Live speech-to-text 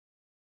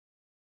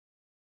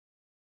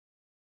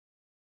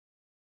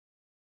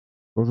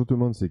Bonjour tout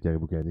le monde, c'est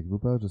Karibou, Canadien qui vous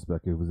parle. J'espère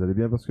que vous allez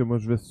bien parce que moi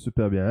je vais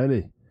super bien.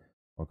 Allez,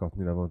 on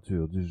continue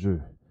l'aventure du jeu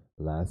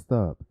Last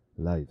Stop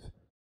Live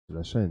sur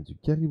la chaîne du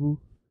Karibou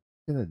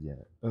Canadien.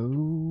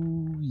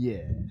 Oh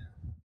yeah!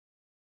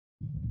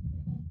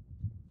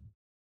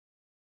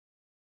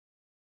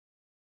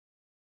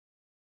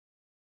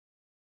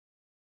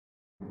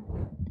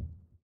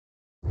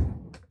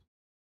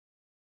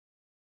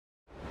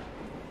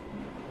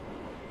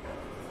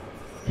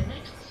 The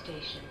next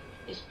station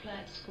is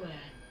Platt Square.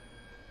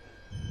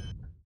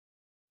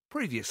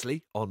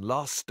 Previously on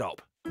Last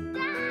Stop.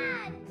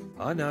 Dad!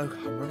 I know,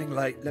 I'm running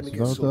late. Let me Tu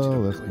get vas sorted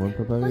encore, up laisse-moi me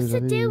quick. préparer, What's the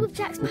deal j'arrive. with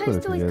Jack's Pourquoi le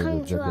post always courriel coming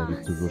de to Jack arrive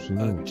us? toujours chez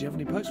Do nous? you have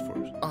any post for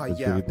us? Le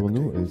courrier pour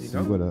nous, et ici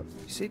voilà. You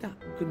see that?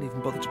 Couldn't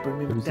even bother to bring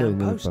me Comme the ça, il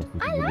damn n'est post. pas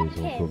foutu de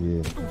son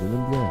courrier. Je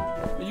l'aime bien.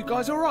 Are you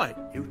guys alright?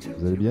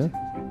 Vous allez bien?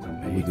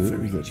 Vous deux,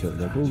 vous êtes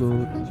l'un pour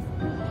l'autre.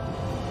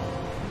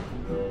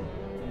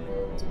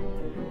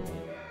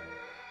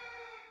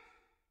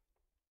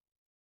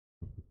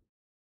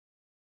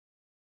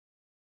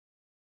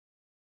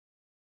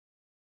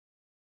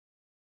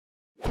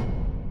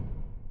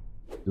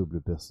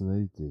 Double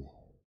personnalité.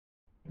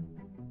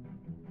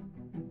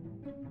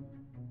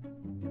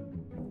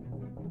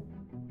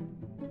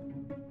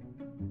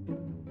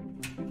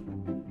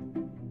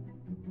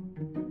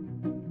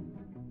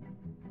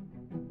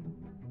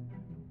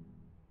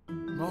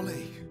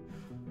 Molly,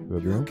 Tu vas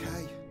you bien?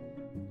 okay?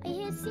 Are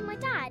you here to see my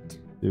dad?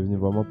 Tu es venu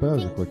voir mon père,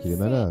 je crois qu'il est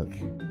malade.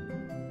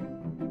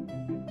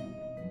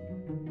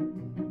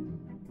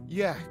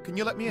 Yeah, can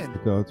you let me in?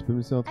 D'accord, tu peux me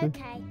laisser entrer?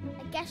 Okay,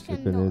 I guess Je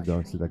you're connais not.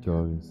 donc, c'est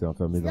d'accord, il s'est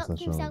enfermé He's dans sa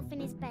locked chambre. himself in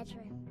his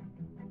bedroom.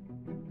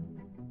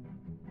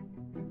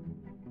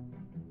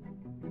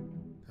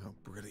 Oh,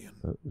 brilliant.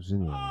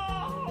 Génial.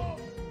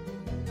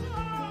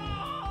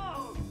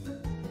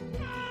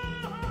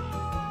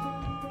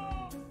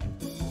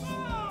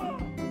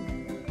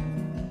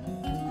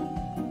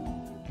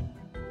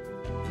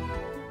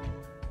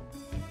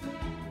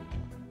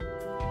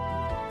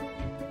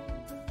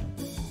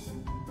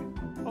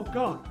 Oh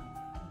God!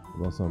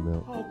 On va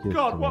s'emmerder. Oh Qu'est-ce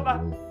God, qu'on what va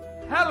the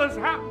faire? hell has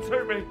happened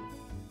to me?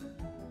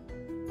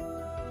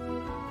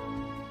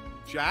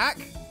 Jack,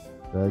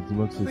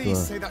 Dis-moi que c'est please toi.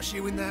 say that's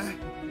you in there.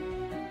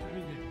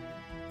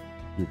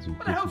 Qui es-tu?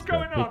 What the hell's Qu'est-ce qui se passe?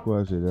 going on?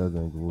 Pourquoi j'ai l'air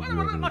d'un gros Why do I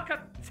look vieux? like a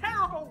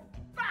terrible,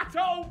 fat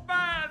old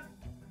man?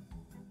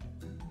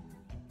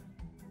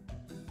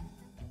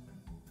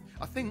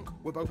 I think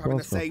we're both Je having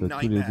the pense qu'on same fait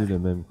tous les deux nightmare. le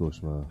même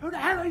cauchemar. Who the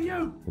hell are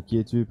you? Mais qui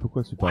es-tu?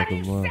 Pourquoi tu Why parles do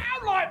comme you moi?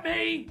 sound like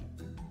me?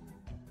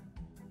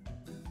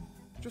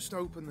 Just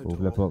open the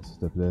Ouvre la door. porte, s'il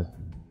te plaît.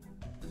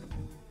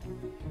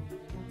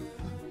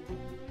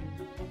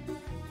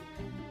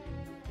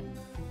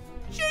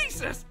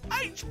 Jesus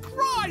H.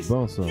 Christ!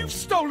 Bon sang. You've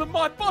stolen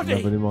my Tu m'as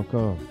body! volé mon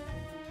corps.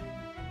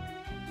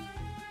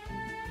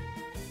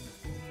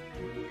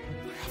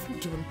 I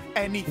haven't done Tu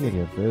n'as anything.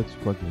 rien fait, tu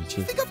crois que je Do you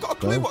sais think ce I've qui got a se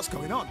clue passe? what's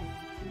going on?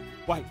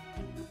 Wait,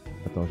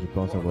 Attends, je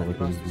pense avoir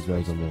reconnu ce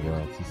visage dans le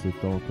miroir. Si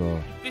c'est ton corps,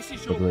 This is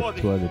ça your doit être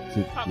body. toi le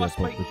type That qui must apporte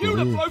make le you the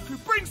courrier. bloke who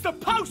brings the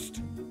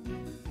post!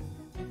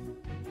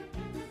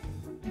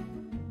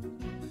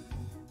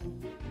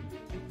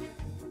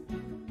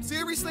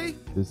 seriously?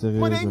 T'es sérieux,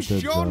 My je name's m'appelle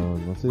John.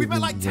 John. On s'est We've vu met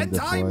une like 10 dizaine de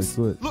fois. times.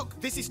 Écoute, Look,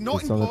 this is not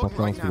c'est sans important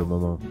importance right pour le now.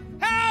 moment.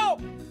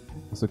 Help!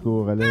 Au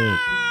secours, à l'aide.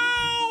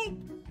 Help!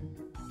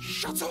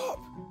 Shut up!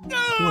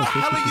 Quoi, What the qu'est-ce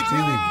hell que are you tu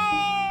doing?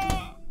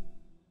 fais?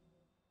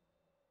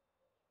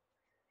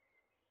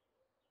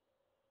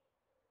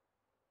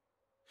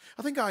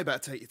 I think I better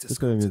take you to C'est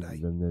school mieux de today.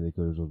 l'amener à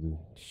l'école aujourd'hui.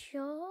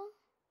 Sure.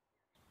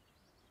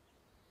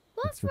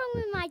 What's wrong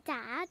with my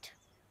dad?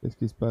 Qu'est-ce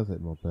qui se passe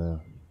avec mon père?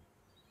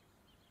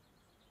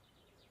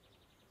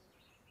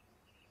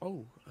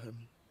 Oh,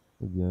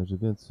 Eh bien, je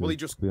viens de se Well, he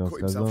just couper en cut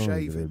se himself rasant. Il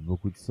shaving. avait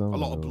beaucoup de sang. a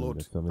lot of alors il a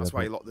blood. fermé la That's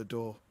why he porte. locked the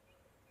door.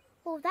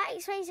 Well, that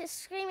explains his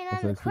screaming Ça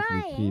and the explique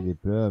les cris et crying. les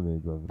pleurs, mais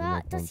il doit vraiment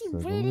But prendre does he sa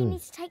really journée.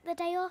 need to take the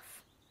day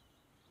off?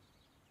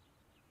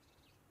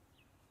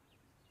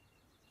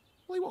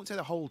 Well, he won't take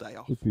the whole day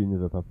off. Et puis, il ne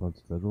va pas prendre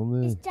toute la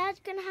journée. Is Dad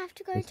gonna have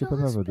to go Est-ce que to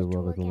papa va hospital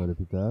devoir retourner à again?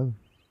 l'hôpital?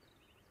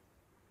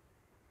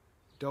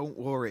 Don't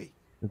worry.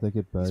 Ne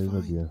t'inquiète pas, il va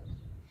bien.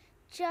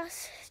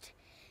 Just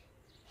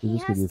C'est he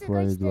juste que has des to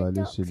fois, go il to doit the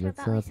aller chez le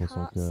doctor about médecin his pour son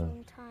heart cœur.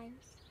 sometimes.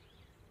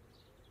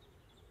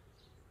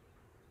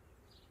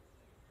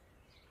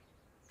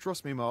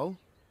 Trust me, Mole.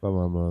 Pas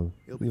maman,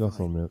 He'll be il va s'en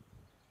fine. remettre.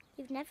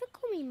 You've never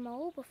called me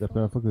Mole C'est la before.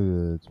 première fois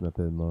que tu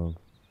m'appelles maman.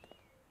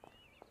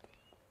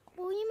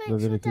 Will you Je dois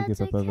make sure vérifier que Dad's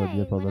papa va bien okay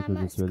when pendant que I'm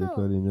je at suis à l'école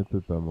school? et il ne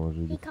peut pas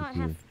manger de He can't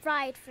friture. have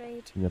fried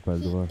food. Il n'a pas le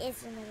droit. He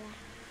isn't allowed.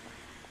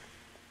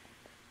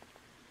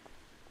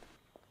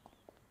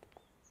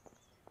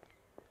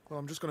 Well,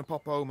 I'm just going to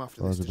pop home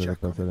after Oh, this je to vais check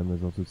on repasser à him. la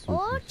maison tout de suite. Or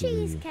pour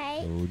surveiller.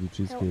 cheesecake. Oh, du He'll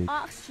cheesecake.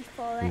 ask you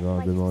for it. Il va en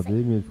when you demander,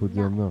 say mais il faut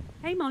dire no. non.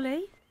 Hey,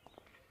 Molly.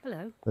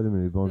 Hello. Salut,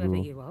 mais Whoever bonjour.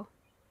 you are.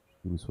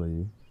 Où vous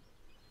soyez.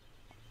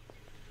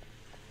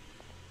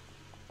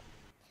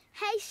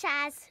 Hey,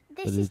 Shaz.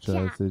 This Salut is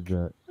Charles, Jack. c'est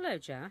Jack. Hello,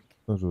 Jack.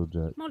 Bonjour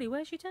Jack. Molly,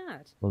 where's your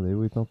dad? Attendez,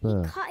 où est ton He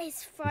père? cut his Il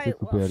s'est throat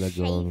coupé à while la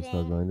gorge en se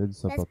shaving. lavant. Il a du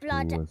sang There's partout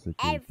blood à ce qu'il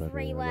paraît.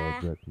 everywhere,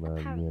 Alors Jack m'a mis à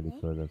apparently.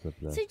 l'école à sa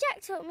place. So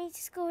Jack took me to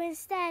school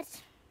instead.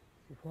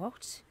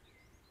 What?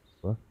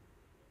 Quoi?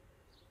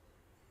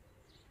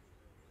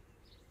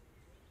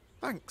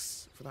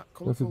 Thanks for that Merci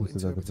colourful pour cette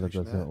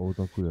interpretation interprétation there. haute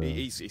en couleur.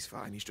 He's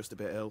fine, he's just a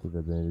bit ill. Tu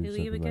vas bien, il Who est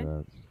are you un peu again?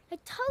 malade. I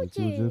told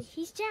C'est tout you, juste.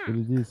 he's Je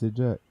lui Jack. dis, c'est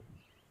Jack.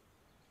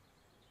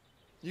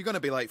 You're gonna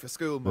be late for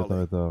school, Tu vas être en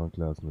Molly. retard en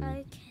classe, Molly.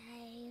 Okay.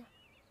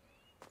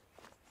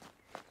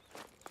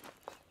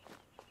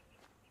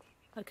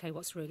 Okay,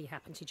 what's really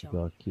happened to John?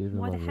 Alors, qui est Why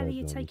vraiment the hell are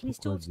you John? taking his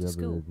Pourquoi daughter to diable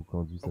school? avez-vous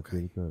conduit cette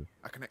Okay. école?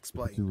 I can Peux-tu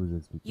explain. vous You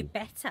expliquer?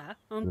 better.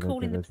 I'm Ça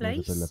calling the m'intéresse,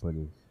 moi, j'appelle la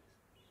police. police.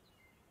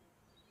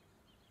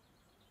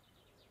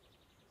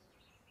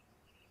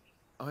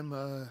 I'm,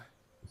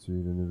 Je suis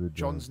le neveu de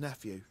John. John's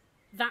nephew.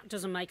 That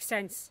doesn't make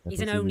sense. That's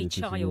He's an what only you need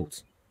to do.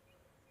 child.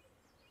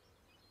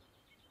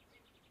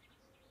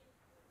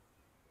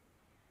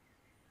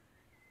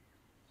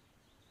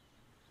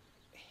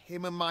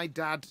 Him and my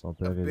dad Mon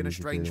père have et been lui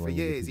s'étaient estranged for éloignés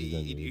years. depuis des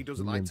années. He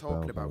doesn't Il like n'aime pas en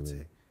talking about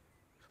parler. it.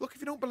 Look,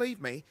 if you don't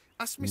believe me,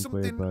 ask me Vous ne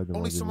pouvez something pas only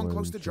demander someone moi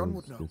close une to John chose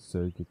would que know.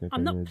 seul quelqu'un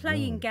I'm not connaît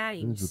playing John.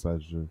 Je ne joue games. pas à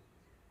ce jeu.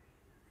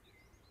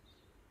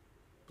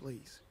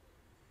 Please.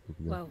 s'il vous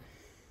plaît. Well,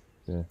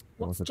 Tiens,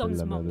 comment what's s'appelle John's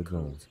la mère mom de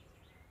John? called?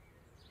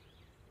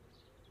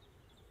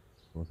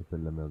 Comment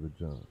s'appelle la mère de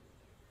John?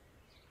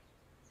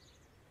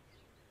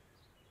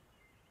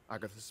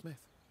 Agatha Smith.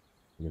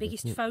 Agatha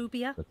Biggest Smith.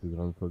 phobia? Ta plus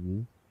grande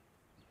phobie?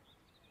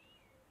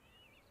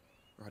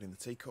 Riding the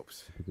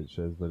teacups. Petite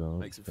chaise volante.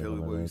 Makes him faire feel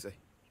la malade. woozy.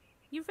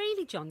 You're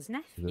really John's Vous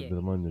êtes nephew.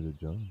 vraiment le neveu de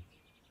John?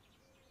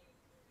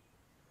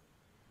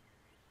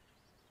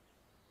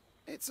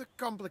 It's a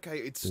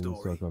complicated C'est une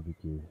histoire story.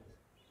 compliquée.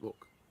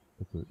 Look,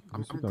 Écoute, je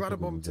I'm suis glad I content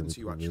que bumped vous avez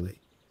into you, trouvé. actually.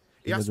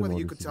 Il He m'a asked whether you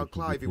demandé could si tell vous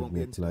pouviez Clive he won't be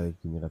prévenir in today. Clive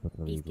qui n'ira pas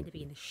travailler He's going to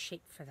aujourd'hui. be in a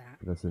shit for that.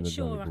 Il va se But mettre dans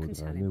sure, les I beaux can draps.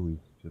 tell Mais him. oui,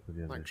 je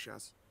préviendrai. Thanks,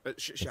 Shaz.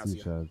 Merci,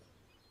 Shazia. Chaz.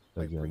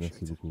 Shazia, merci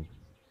appreciate it. beaucoup.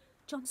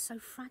 John's so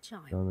fragile.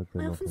 John est I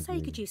tellement often say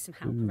he could fragile. use some Je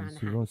help lui around dis the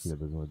souvent house. qu'il a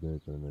besoin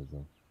d'aide à la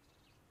maison.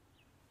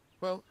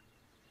 Well,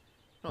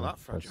 not that Pas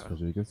si fragile.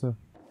 fragile que ça.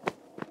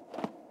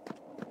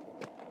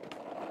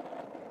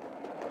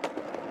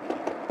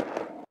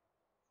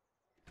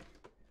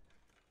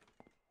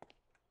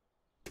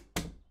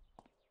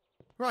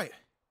 Right.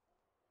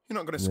 You're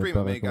not going to Tu n'as scream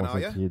pas at me again, are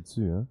recommencé à you? crier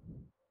dessus, hein?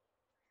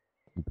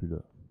 Il n'est plus là.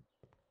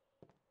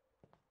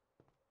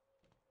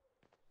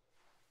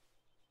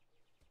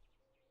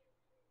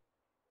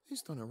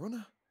 He's done a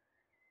runner.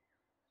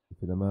 Il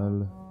fait la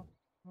malle.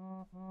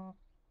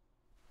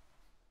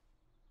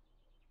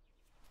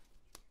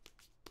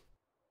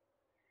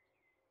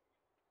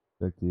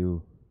 Jack, t'es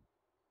où?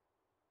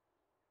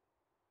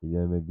 Il y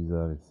a un mec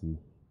bizarre ici.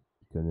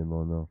 Il connaît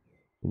mon nom.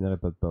 Il n'arrête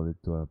pas de parler de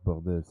toi.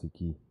 Bordel, c'est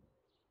qui?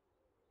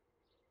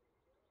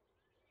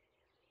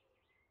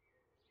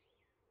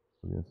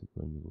 Bien, c'est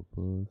quoi le nouveau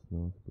poste?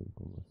 Non, c'est pas une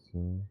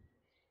convention.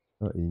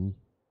 Ah, Amy.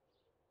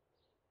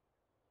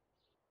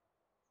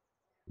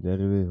 Il est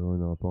arrivé. Oh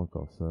non, pas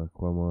encore ça.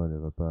 Crois-moi, les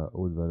repas à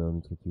haute valeur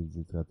nutritive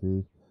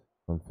déshydratés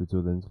dans le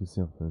futur de la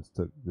nutrition. Un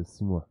stock de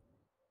 6 mois.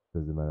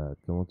 Espèce de malade.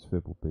 Comment tu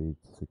fais pour payer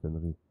toutes ces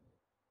conneries?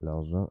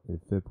 L'argent est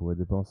fait pour être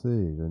dépensé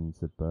et je ne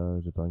sais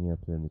pas, j'épargnais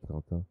après mes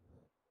 30 ans.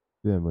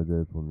 Tu es un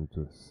modèle pour nous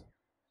tous.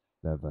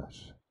 La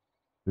vache.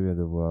 Je viens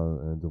de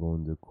voir un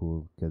drone de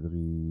cours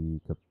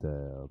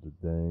quadricoptère de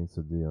dingue,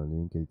 soudé en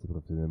ligne, qualité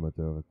professionnelle,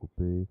 moteur à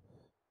couper.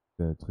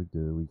 Fait un truc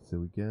de ce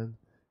week-end.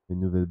 Une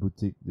nouvelle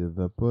boutique de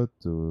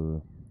vapote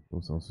au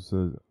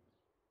sous-sol.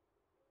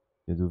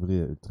 Je viens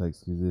d'ouvrir, ultra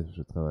exclusif.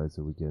 Je travaille ce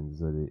week-end,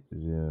 désolé.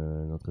 J'ai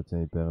un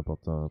entretien hyper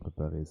important à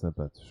préparer.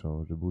 Sympa, tu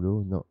changes de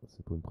boulot? Non,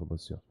 c'est pour une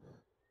promotion.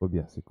 Oh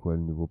bien, c'est quoi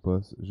le nouveau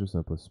poste? Juste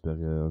un poste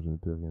supérieur, je ne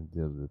peux rien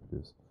dire de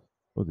plus.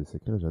 Oh, des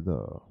secrets,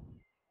 j'adore.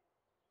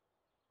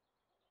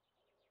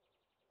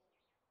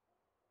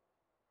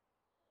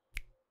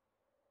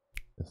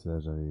 Est-ce là,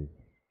 j'arrive.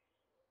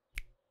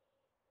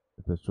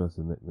 Dépêche-toi,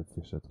 ce mec me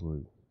fait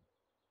chatrouille.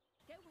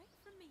 Get away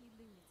from me, you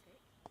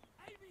lunatic.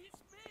 Amy,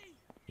 it's me!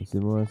 Et c'est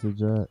moi, c'est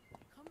Jack.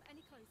 Come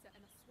any closer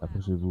and I swear.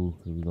 Approchez-vous,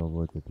 je vous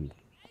envoie un tapis.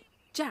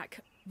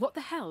 Jack, what the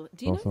hell?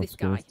 Do you know Ensemble, this tu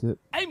connais guy? ce type?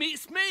 Amy,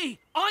 it's me!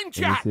 I'm Oui,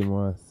 Jack! c'est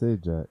moi,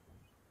 c'est Jack.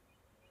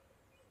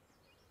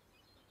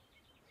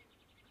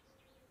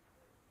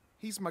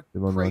 He's my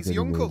Demande-moi crazy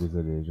quel numéro, uncle.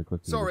 désolé, je crois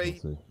qu'il est Sorry.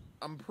 défoncé.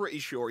 I'm pretty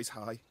sure he's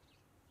high.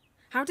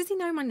 How does he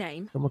know my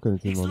name? Comment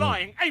connais-tu He's mon nom?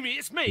 lying! Amy,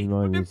 it's me!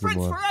 Non, We've been oui, c'est friends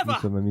moi. Nous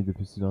forever! sommes amis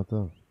depuis si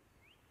longtemps.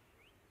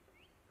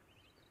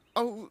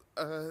 Oh,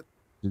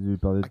 J'ai dû lui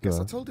parler de I guess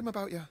toi. I told him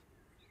about you.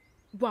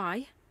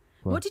 Why?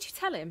 Quoi? What did you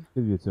tell him? Que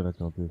lui as-tu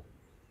raconté?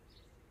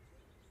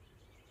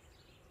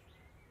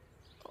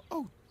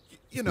 Oh,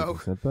 you Que know, tu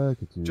es sympa,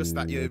 que tu just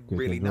that es you're quelqu'un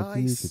really de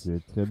gentil, nice, que tu es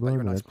très that you're a bonne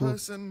à la nice course.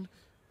 person,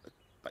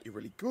 that you're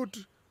really good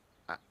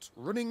at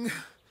running.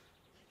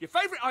 Your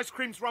favourite ice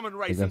cream's rum and Ta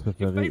raisin. glace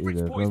Your préférée est favourite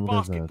le sport is rhum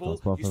raisin. basketball. Ton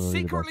sport You favori est le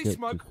secretly basket.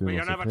 smoke, Tu but fumes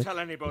you en never secret. tell Tu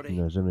anybody.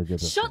 n'as jamais dit à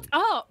personne. Shut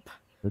up!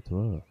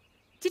 Tais-toi.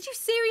 Did you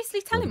seriously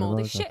Tu tell as him all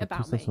vraiment this shit raconté tout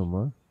about ça me? sur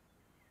moi?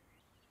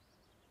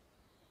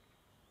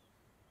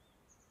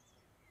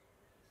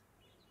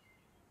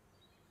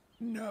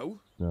 No.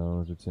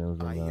 Non, je tiens au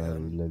journal,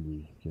 I, il l'a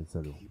lu. Quel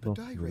salaud. keep a Bon,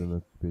 je vais diary.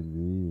 m'occuper de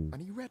lui. And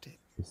he read it.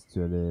 Et si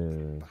tu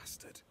allais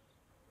Bastard.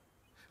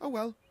 Oh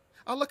well,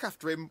 I'll look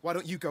after him. Why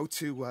don't you go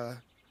to,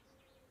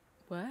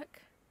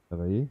 Work?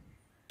 travailler?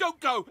 Don't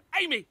go!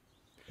 Amy!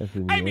 Ah, c'est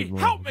mieux, Amy, aide-moi,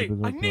 help j'ai me!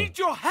 besoin I de toi. need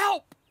your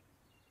help!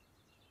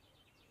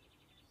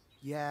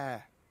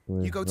 Yeah.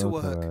 Ouais, You go va to au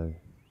work. travail.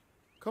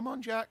 Come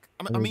on, Jack.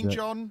 I Allez, mean, Jack.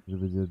 John. Je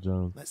veux dire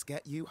John. Let's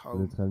get you Je vais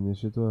home. te ramener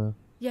chez toi.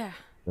 Yeah.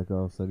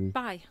 D'accord, salut.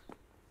 Bye.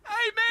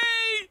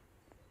 Amy!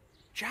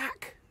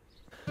 Jack!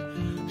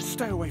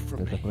 Stay away from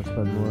Ne me. t'approche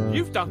pas de moi.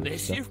 You've done c'est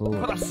this. ta You've faute.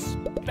 put a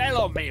spell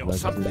on me or Là, c'est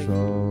something.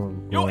 chaud.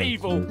 You're Ouais,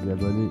 evil. tu es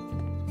diabolique.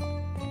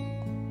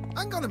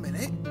 Hang on a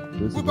minute.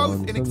 Deux We're secondes, both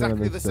nous in sommes dans la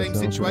exactly même the same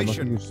situation. Tu as remarqué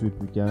situation. que je suis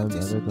plus calme.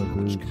 Notice Arrête un peu.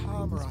 how much C'est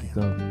calmer I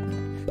am.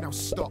 discutant. Now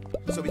stop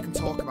so we can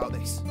talk about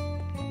this.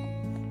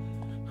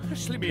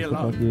 Just leave me Reste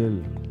alone.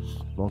 tranquille.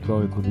 Mon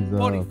corps est trop bizarre.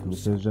 Body Tu ne feels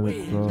fais jamais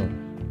weird. de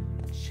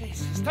fort.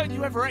 Jesus, don't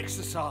you ever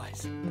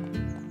exercise?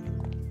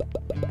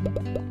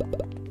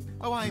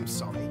 Oh, I'm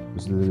sorry.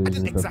 Je suis désolé, I je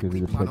didn't n'ai pas prévu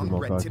exactly de plan prêter on mon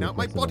corps à renting out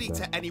my quelqu'un ce body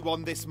matin. to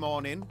anyone this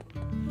morning.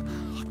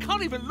 I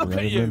can't even Je look at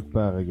n'arrive même you.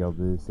 pas à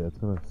regarder. C'est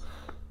atroce.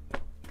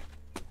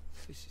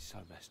 This is so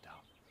messed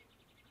up.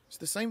 It's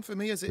the same for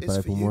me as it C'est is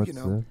pareil for pour you, moi, you tu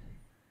know. sais.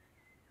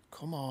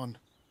 Come on.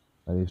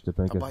 Allez, je te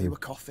paie un I'll buy café. you a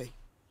coffee.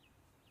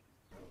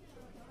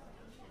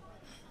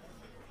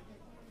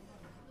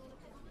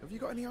 Have you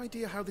got any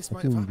idea how this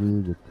might As-tu have une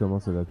happened? idée de comment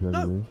cela peut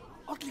arriver? No,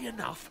 oddly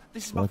enough,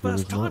 this is my Ouais,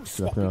 first curieusement, time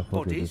c'est la swapping première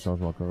fois que je bodies.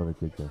 change encore avec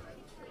quelqu'un.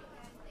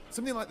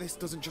 Something like this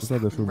doesn't Ce just genre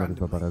de happen choses n'arrive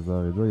pas par randomly.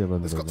 hasard. Il doit y avoir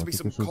une There's got raison, to be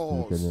quelque some chose qui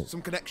nous cause, connecte.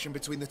 some connection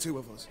between the two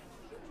of us.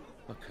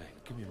 Okay,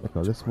 give me a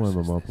D'accord, moment to laisse-moi un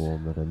process moment this. pour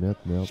me remettre.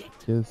 Merde, Shit.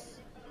 qu'est-ce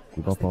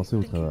qu'ils vont What's they penser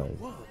au thinking travail? at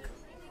work?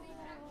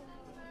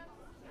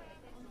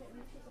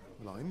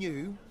 Well, I'm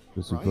you.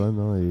 Je suis Right. toi,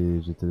 non?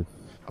 Et j'ai mon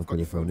I've got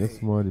your téléphone. phone here.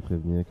 Laisse-moi les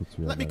prévenir que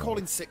tu es Let me malade. call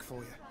in sick for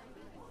you.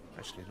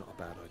 Actually, not a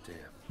bad idea.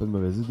 Pas de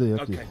mauvaise idée,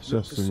 ok. Okay, look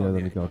Cherche for Sonia dans Sonia mes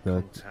in my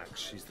contacts. contacts.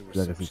 She's the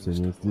La receptionist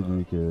réceptionniste, at work.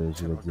 dis-lui que j'ai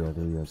Tell la her I've got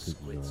diarrhée, un truc du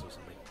squids genre. or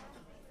something.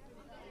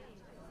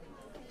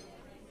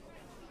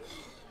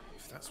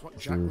 If that's what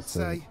C'est Jack would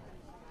ça. say.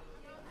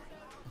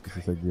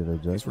 C'est ça que dirait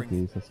Jack, It's ok,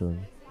 ringing. ça sonne.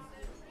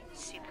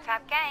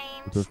 Superfab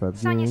Games. Plutôt Fab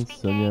Sonia Games,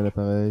 speaking. Sonia à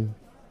l'appareil.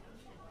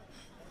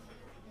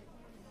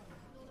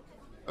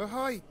 Oh,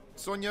 hi,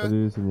 Sonia.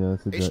 Salut Sonia,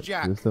 c'est It's Jack.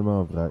 Jack. Justement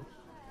en vrac.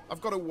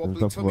 I've got a vais wobbly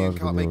pas tummy and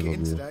pouvoir can't make it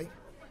in venir today.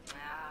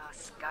 Oh,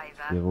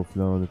 Skyver. Les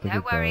ronflants, ne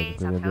t'inquiète pas, worries,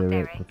 je I'll reviendrai, help ouais,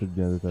 Eric. profite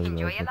bien de ta Enjoy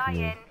your relation.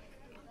 lion.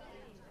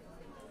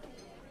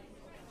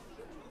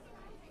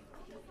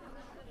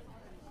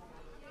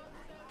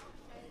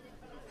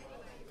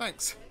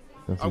 Thanks.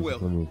 Merci, I c'est will.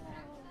 promis.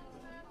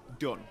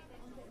 Done.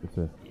 C'est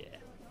fait. Yeah.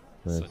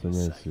 Ouais, Sonia's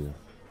Sonia est safe. sûre.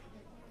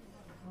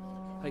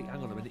 Hey,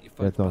 hang on a minute. Your Et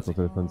phone's attends, ton buzzing.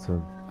 téléphone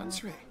sonne.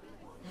 Answer it.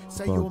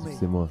 Say Attends, you're dis me. que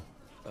c'est moi.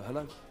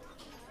 Hello?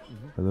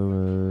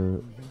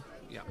 Allô,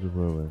 Yeah. je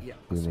vois, ouais. Yeah,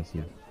 Oui, I see, merci.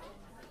 yeah.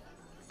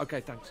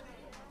 Okay, thanks.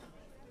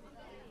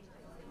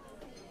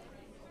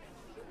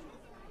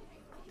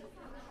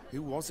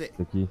 Who was it?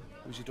 C'est qui?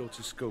 Who's your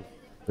daughter's school?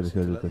 C'est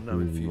l'école de ta fille.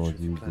 Ils m'ont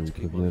dit de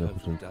prévenir la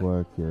prochaine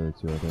fois que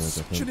tu aurais un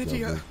Such personne an qui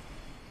idiot.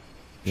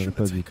 Je n'aurais Shouldn't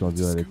pas have dû taken her to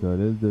conduire à school.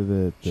 l'école. Elle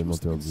devait être She tellement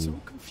must have been perdue. so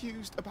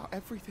confused about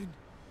everything.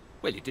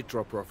 Well, you did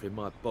drop her off in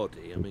my body.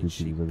 I Et mean, puis tu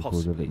she nous avais posé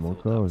possibly avec mon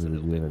thought that corps. was Je a veux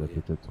little dire, bit elle a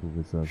weird. peut-être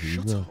trouvé ça un peu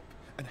Shut bizarre. up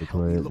and Et help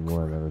toi me et look moi,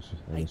 for elle her.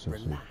 a Hey,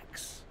 cherché.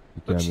 relax. Du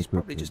Look, calme, she's écoute,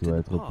 probably elle just doit in the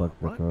être au park, parc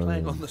right? d'accord.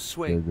 Playing on the Celle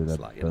swings, de la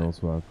like, you know.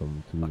 balançoire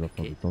comme tous les Like a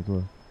enfants kid. de sans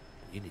toi.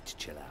 You need to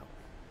chill out.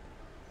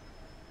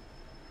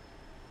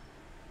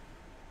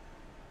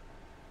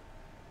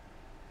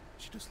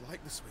 She does like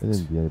the Elle aime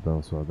swings. bien les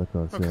balançoires.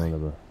 D'accord, c'est Okay. un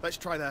là-bas. Let's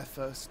try there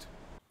first.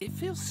 It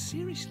feels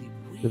seriously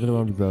weird. C'est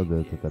vraiment bizarre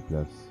being d'être à ta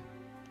place.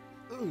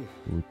 Ugh.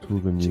 Ou tout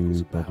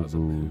remue quand tu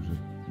bouges.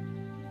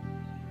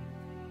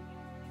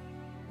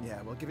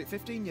 Yeah, we'll give it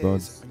 15 Dans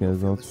years 10, and you'll 15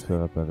 feel ans, the tu same.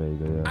 feras pareil.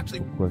 D'ailleurs, Actually,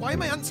 pourquoi why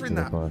am I je answering fais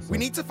that? rapport à ça? We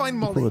need to find Il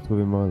faut Molly.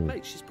 retrouver Molly.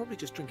 Mate, she's probably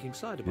just drinking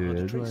cider Et behind a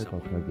elle tree doit être en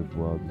somewhere. train de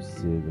boire du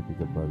cidre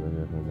quelque part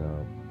derrière un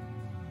arbre.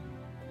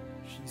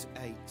 She's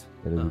 8.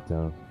 Elle a Ah. 8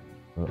 ans.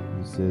 Oh,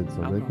 du cidre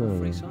sans Alcohol alcool.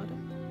 free hein. cider?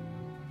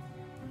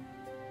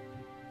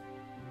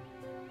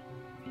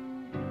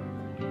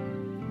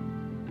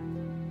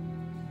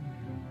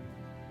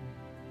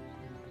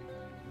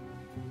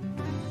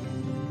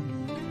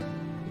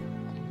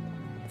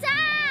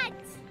 Dad!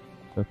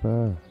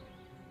 Papa.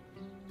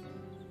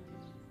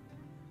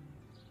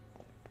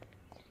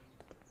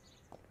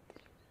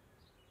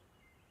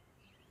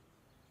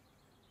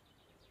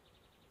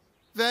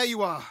 There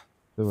you are.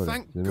 Et voilà.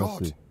 Thank Bien,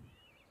 God. merci.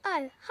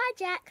 Oh, hi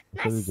Jack.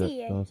 Nice Salut to see Jack.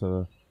 you. Comment ça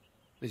va?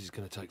 This is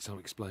going to take some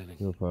explaining.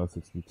 Il va falloir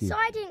s'expliquer. So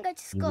I didn't go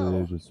to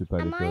Désolé, school. je suis pas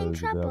à Am I in l'école.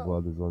 Je vais trouble?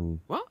 avoir des ennuis.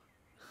 What?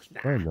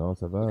 Ouais, non,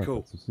 ça va. Cool.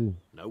 Pas de soucis.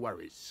 No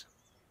worries.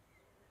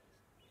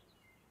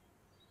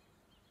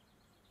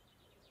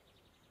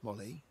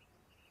 Molly,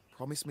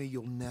 promise me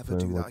you'll never Enfin,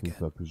 do moi, that tu ne again.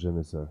 feras plus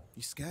jamais ça. You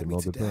T'es scared me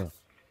mort to de peur.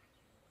 death.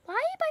 Why are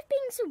you both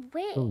being so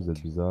Pourquoi vous weird?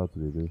 êtes bizarres tous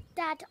les deux?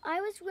 Dad,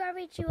 I was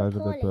worried you Papa, were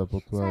j'avais peur poorly,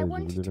 pour so toi I et je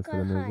wanted voulais to rester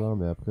à go la maison, home.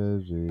 mais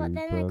après, j'ai But eu then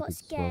I peur got que tu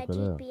sois en scared you'd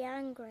colère. be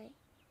angry.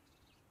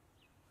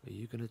 Are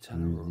you going to Tu tell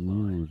lui her or dis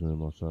am I? ou je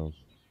m'en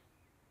charge?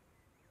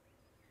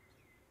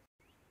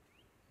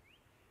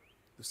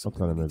 There's Entre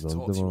something à la we need to maison.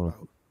 talk to you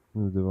about.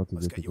 Nous devons te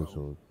Let's dire get you quelque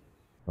home. chose.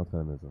 Entre à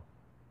la maison.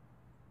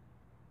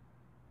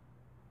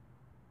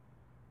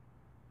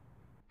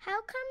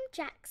 How come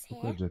Jack's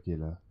Pourquoi here? Jack est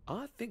là?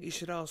 I think you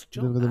should ask Tu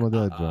John. devrais demander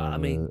à that. John. I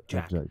mean, À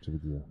Jack. Jack, je veux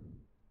dire.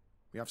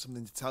 We have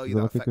something to tell Nous you that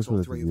avons quelque affects all chose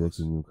à te three of dire us.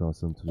 qui nous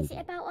concerne tous les Is it deux.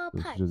 about our Au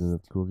sujet de post?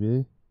 notre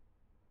courrier.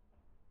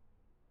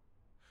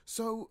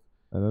 So,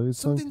 Alors, il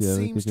semble something qu'il y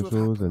avait seems quelque to have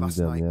chose la happened nuit last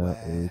night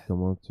dernière. Et where,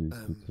 comment tu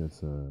expliquerais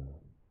ça?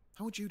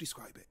 how would you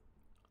describe it?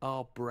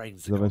 Our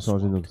brains Nous have avons got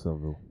changé nos swapped.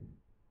 cerveaux.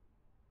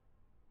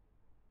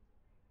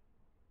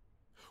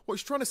 What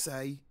he's trying to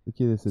say, Ce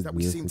qu'il essaie is de that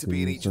we dire, seem c'est to que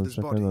be in nous each sommes other's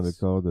chacun dans le bodies.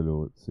 corps de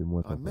l'autre. C'est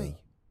moi, I'm papa. me,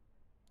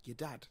 your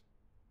dad.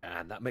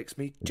 And that makes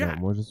me Eh bien, Jack.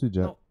 moi, je suis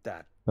Jack. Not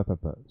Dad. Pas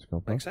papa. Tu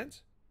comprends? Make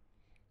sense?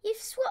 You've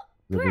swapped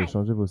Vous avez brains.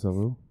 échangé vos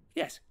cerveaux?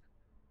 Yes.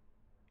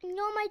 And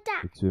you're my Et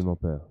dad. tu es mon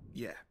père.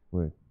 Yeah.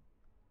 Oui.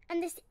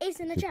 And this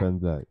isn't a C'est pas joke. une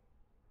blague.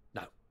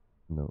 No.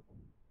 Non.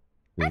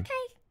 Okay.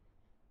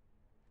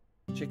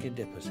 Chicken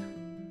dippers.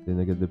 Des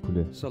nuggets de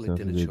poulet. C'est Solid un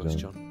dinner filet choice, de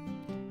John.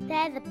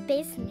 They're the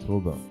business. Trop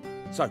bon.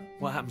 So,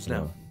 what happens now?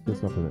 Alors,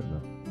 qu'est-ce qu'on fait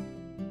maintenant?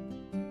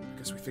 I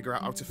guess we figure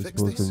out how to Je fix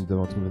suppose que this. nous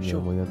devons trouver un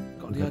Sure. moyen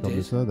Got de any raccorder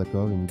ideas? ça,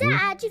 d'accord? Une idée?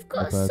 Dad, you've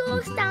got Papa, a tu-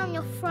 sauce down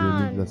your Tu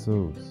as mis de la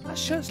front. sauce. That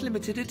shirt's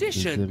limited C'est une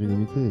edition. série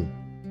limitée.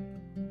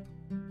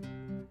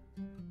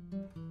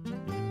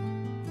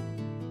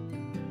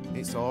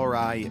 It's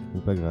alright.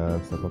 C'est pas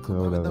grave, ça partira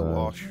au Come out in the lavage.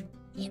 wash.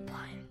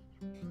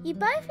 You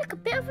both look a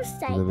bit of a Vous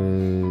state.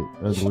 avez un You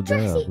drôle should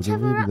dress d'air. Vous each devriez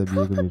other vous up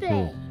habiller comme il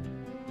properly. faut.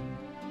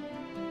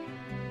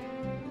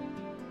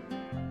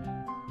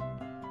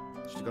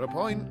 She's got a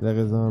point. Il a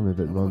raison, mes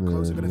vêtements None of my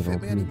clothes are ne gonna m'iront fit me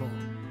plus. anymore.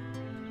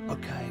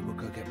 Okay, we'll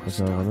go get my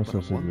Je vais vraiment stuff, but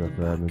I chercher want des them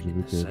affaires, mais back je in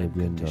veux the qu'elles same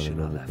reviennent dans le condition I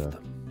même left état.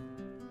 them.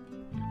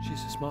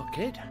 She's a smart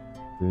kid.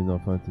 C'est une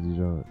enfant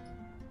intelligente.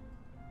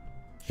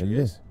 She Elle is.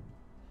 l'est.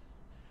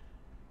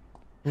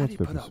 How Comment do tu you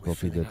fais put pour up with supporter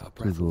feeling out d'être of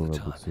breath all toujours the à bout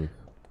de time? souffle?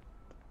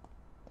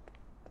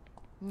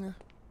 Yeah,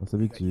 On you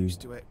s'habitue. get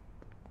used to it.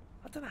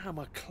 I don't know how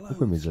my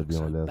Pourquoi mes clothes look habits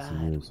ont so l'air bad si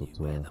when nuls sur you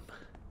toi? wear them.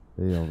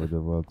 Et on va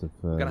devoir te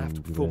faire I'm gonna une have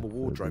to perform a greffe de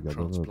wardrobe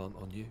garde-robe. transplant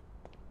on you.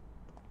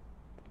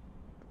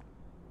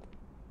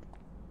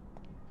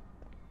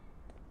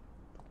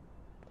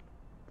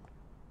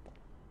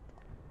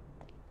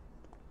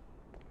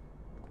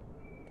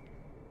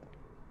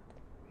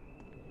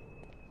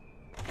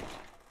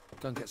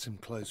 Go and get some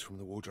clothes from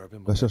the wardrobe in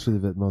my Va chercher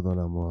bedroom. des vêtements dans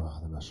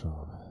l'armoire de ma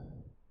chambre.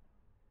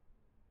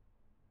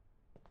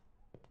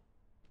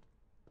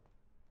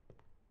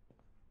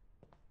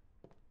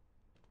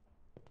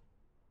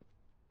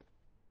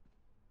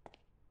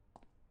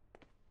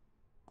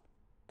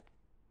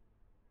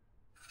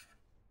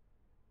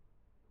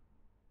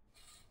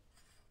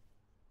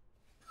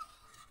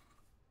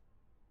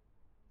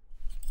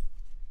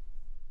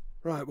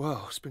 Right,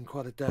 well, it's been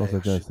quite a day. Bon, I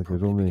c'était une should sacrée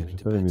probably be journée. getting Je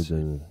to ferais bed mieux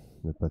soon.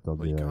 de ne pas Well,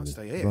 tarder you à can't aller.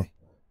 stay here. Bon,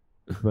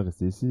 je peux pas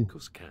rester ici. Of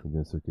course I Et can.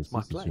 bien sûr que si,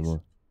 my c'est chez place.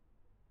 moi.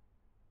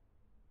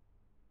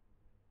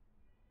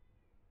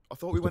 I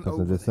thought Je we te went fasse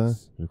un over dessin.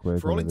 this. Je croyais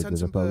For qu'on all avait intents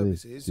déjà and parlé.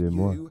 purposes, Tu et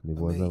moi, you les and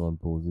voisins me. vont me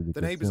poser des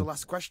The neighbours will questions.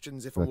 ask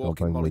questions if La I'm walking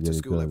campagne Molly to mondiale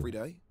school école. every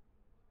day.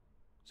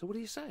 So what are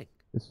you saying?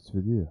 Qu'est-ce que tu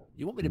veux dire?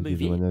 You want me Tu to veux que move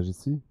je in? déménage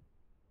ici?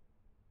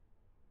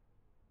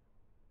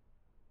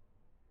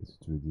 Qu'est-ce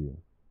que tu veux dire?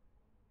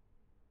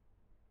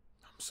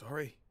 I'm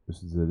sorry. Je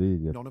suis désolé,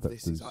 il n'y a None of pas de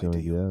this is solution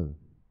ideal. idéale.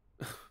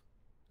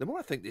 The more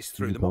I think this Plus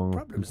through, j'y the more pense,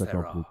 plus problems ça there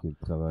are. complique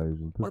le travail.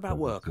 Je ne peux What pas about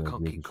work? I rester à can't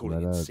dire que keep je suis calling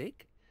in malade.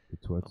 sick. Et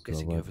toi, I'm tu dois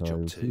guessing avoir you un have a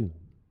travail job aussi. too.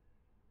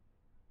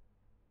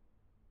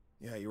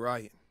 Yeah, you're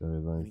right. Tu as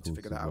raison, We il need to faut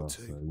figure that out savoir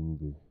ça. too. Une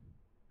idée.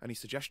 Any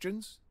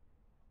suggestions?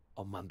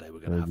 On Monday,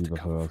 we're going to have Lundi, to il va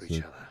cover falloir for se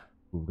each other.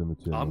 couvrir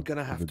mutuellement. I'm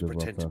gonna Je have vais to devoir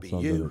pretend to faire be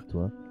semblant you. avec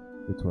toi.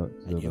 Et toi,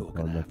 tu And devras you're going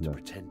prendre to ma have to place.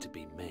 pretend to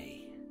be me.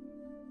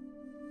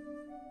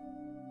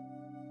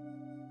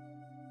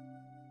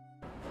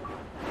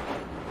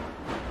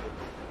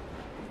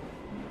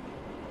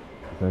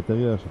 À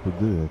l'intérieur, chapitre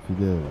 2,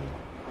 infidèle.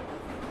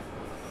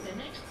 The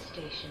next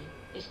station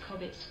is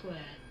Cobbett Square.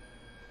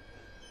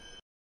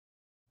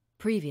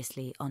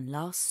 Previously on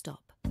Last Stop.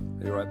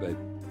 You right, babe?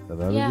 Ça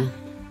va, Yeah, bébé?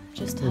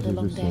 just Moi, had a j'ai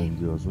long juste day. une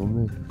dure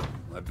journée.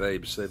 My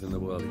babe's saving the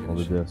world Mon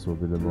again. bébé a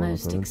sauvé le monde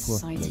Most encore une fois.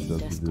 exciting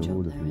L'acteur desk vidéo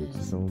job le there plus is.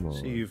 excitant dans...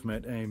 So you've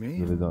met Amy.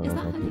 Vous avez dans Is that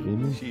rencontré her?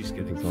 Amy. She's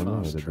C'était getting son nom, elle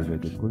a fast déjà été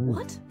tracked. promue.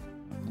 What?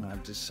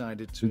 I've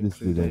decided to J'ai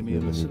décidé include Amy in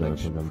the d'inclure Amy dans le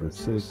selection programme de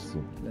process.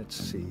 sélection. Let's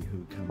see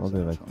who On comes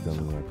verra out qui on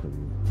terminera top.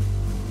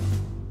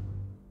 premier.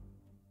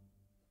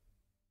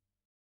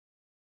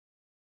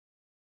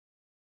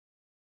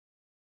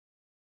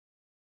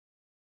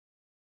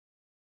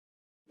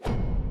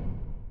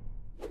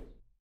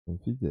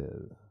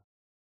 Infidèle.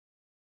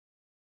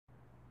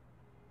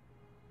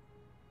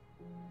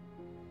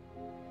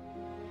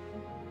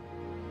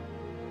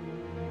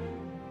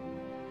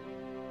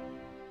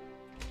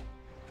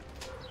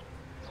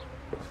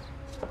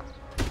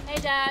 Hey,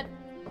 Dad.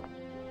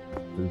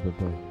 Salut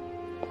papa.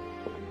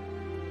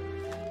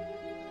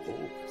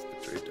 Oh, it's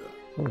the traitor.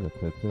 Oh, la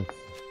traîtresse.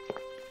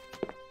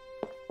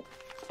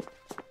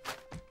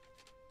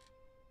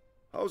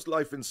 How How's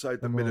life inside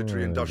the Comment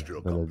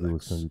military-industrial balader au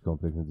complex? sein du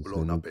complexe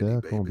industriel Blown up any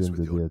militaire? babies Combien de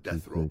with your bébés death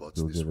a-t-il fait robots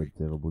this exploser avec week?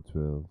 tes robots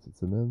tueurs cette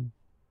semaine?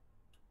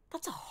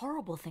 That's a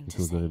horrible thing Tu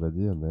to say, oserais pas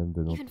dire, même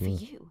venant de even for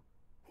toi. you.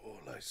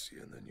 All I see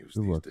in the news Je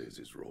these vois days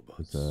is que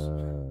robots. ça,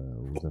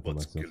 aux Robots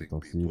informations ces killing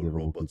temps-ci, people, des robots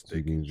qui robots tuent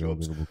des taking gens,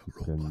 des jobs, robots qui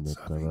prennent robots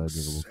notre having travail,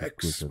 des robots qui sex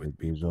couchent with avec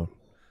des gens. people.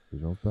 Les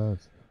gens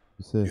passent.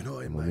 Tu sais, You know,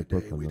 à in mon my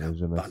époque, day, on we'd n'aurait have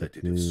jamais balloted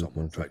accepté if qu'un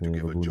someone tried to certain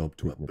give a robot job nous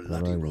to a pique notre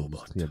bloody travail. robot.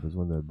 L'industrie a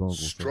besoin d'un bon gros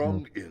changement.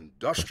 Strong industrial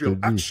Parce que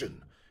dis- action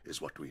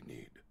is what we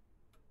need.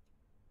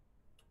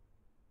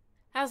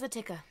 How's the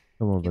ticker?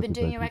 Comment You va been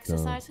tes doing your palpitants?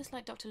 exercises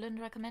like Dr. Lund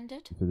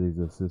recommended? Tu fais des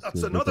exercices That's que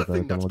le another docteur a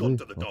thing that's recommandé? gone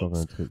to the Encore un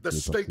dogs. truc The qui est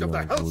state parti of en the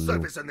health gros lot.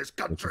 service in this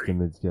Le country. système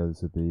médical de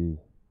ce pays.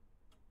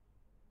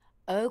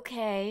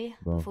 Okay,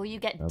 Bon, before you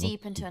get avant deep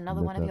que tu into te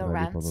another mettes one of à your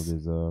râler rants, pendant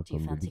des heures do you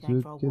comme fancy going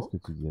d'habitude, for a qu'est-ce que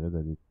walk? tu dirais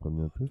d'aller te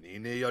promener un peu?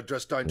 Nini, you're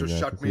just trying to Nina,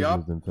 shut t'essaies me up?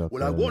 juste de me faire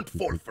Well, I faire won't que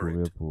fall tu for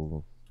courir it.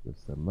 pour que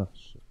ça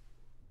marche.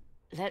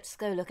 Let's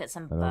go look at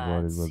some Allons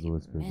voir les birds, oiseaux, you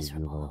espèce de vieux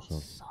miserable ranchant.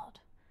 sod.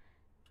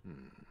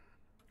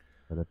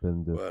 Pas la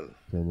peine de Well,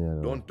 traîner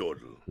alors. don't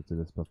dawdle. Je te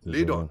laisse partir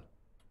Lead devant. on.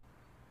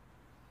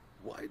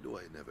 Why do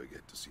I never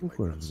get to see my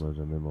Pourquoi je grandson? vois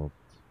jamais mon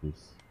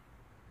petit-fils?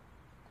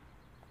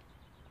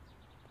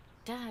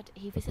 Dad,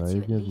 he Papa visits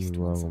you at vient de least me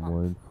voir once a au moins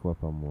month. une fois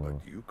par mois.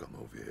 But you come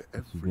over here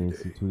Et tu every viens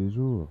ici day. tous les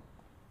jours.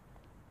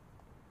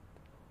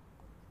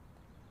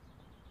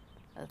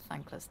 A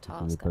thankless Ce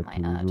n'est task, pas I tous might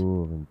les add.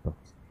 jours une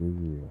partie de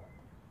plaisir.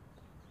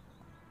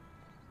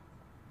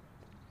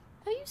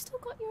 Oh, you still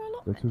got your Tu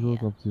as allotment toujours here?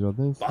 ton petit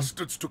jardin ici?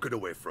 Bastards took it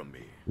away from me.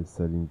 Les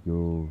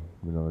saligots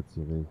me l'ont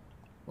retiré.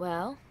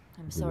 Well,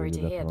 I'm Je sorry vais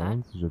to la hear that.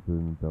 prendre si je peux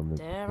me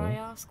permettre. Dare I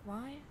ask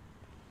why?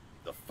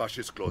 The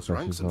fascists Les closed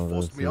ranks fascistes and ont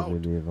forced me resserré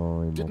out. les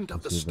rangs et m'ont Didn't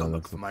have the poussé vers la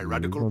stomach for my sortie. Ils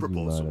radical ont du mal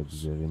à proposals.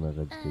 digérer ma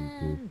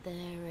radicalité. And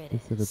there Et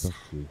it c'est is.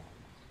 reparti.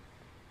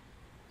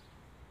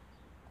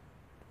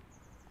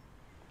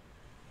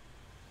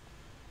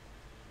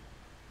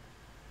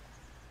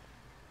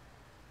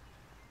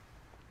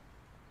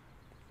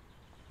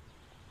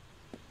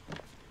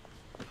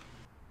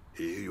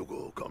 Here you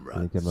go, Les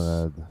comrades.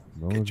 camarades,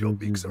 Get your mangez du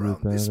beaks bleu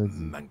around this paradis.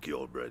 manky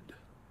old bread.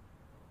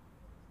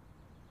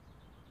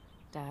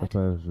 Dad,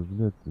 Papa, je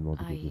voulais te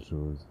demander I- quelque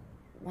chose.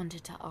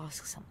 wanted to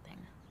ask something.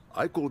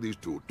 I call these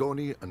two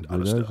Tony and De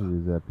là, je Alistair.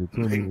 les ai appelés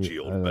Tony Mangy et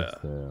old bear.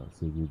 Alastair.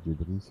 Ces vieux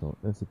débris sont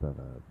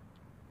inséparables.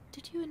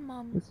 Did you and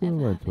Mum Est-ce que ever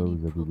maman et have toi, any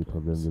vous avez des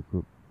problèmes de problems?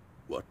 couple?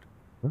 What?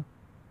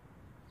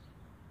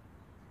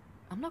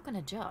 I'm not going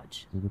to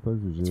judge. Je ne veux pas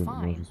juger, It's mais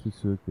moi, fine. je suis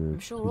sûr que I'm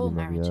sure tous all les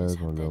marriages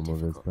mariages ont have their leurs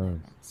mauvaises difficult pages.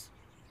 moments.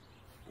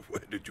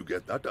 Where did you get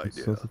that Tu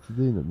idea? sens cette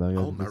idée, notre mariage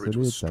Our était marriage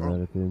was solide, ta strong.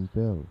 mère était une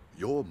perle.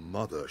 Your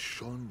mother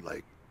shone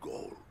like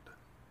gold.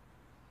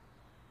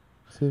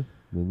 Tu sais,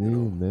 l'aîné, You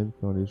know, même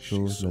quand les she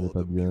choses saw n'allaient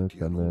pas the bien, beauty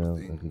ta in all mère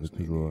things, arrivait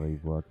toujours à y Nini.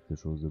 voir quelque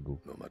chose de beau.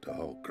 No matter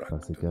how Par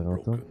cracked ses and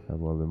 40 ans, broken.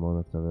 avoir le monde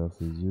à travers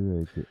ses yeux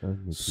a été un de mes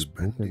plus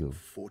beaux Spending cadeaux.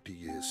 40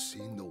 years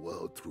seeing the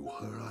world through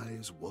her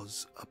eyes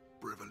was a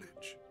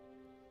privilege.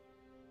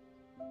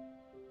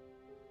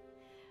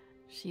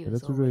 She Elle a was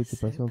toujours always été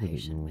so patiente avec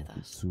patient nous. with Tu te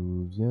us.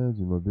 souviens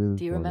du mobile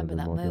Do you qu'on remember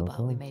avait that monté mobile we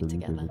ensemble, made celui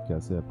que together? j'ai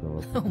cassé après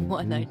avoir The pris une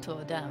one I crise?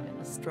 tore down in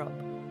the strop.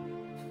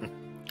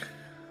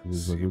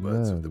 Les oiseaux de Seabirds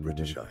mer, of the je les ai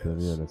British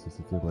récupérés Isles. à la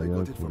Société I Royale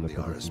got it pour from la the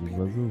protection des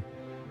RSPB. oiseaux.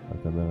 Ah,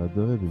 ta mère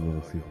adorait venir Oh,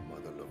 ici. your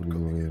mother loved Pour les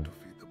coming here nourrir. to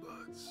feed the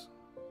birds.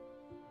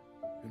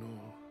 You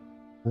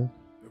know, Hein?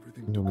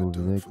 everything Ils took ont a au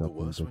turn vinaigre for the quand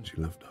on worse nous a when she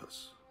quittés. left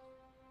us.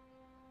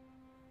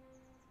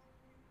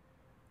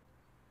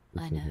 Je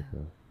I sais, know.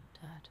 papa.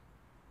 Dad.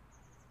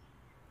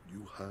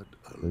 You had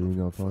a Tu as eu une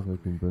loving enfance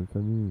avec une family. bonne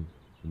famille.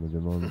 Je me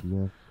demande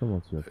bien comment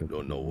tu as I fait.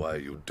 don't know why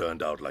you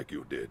turned out like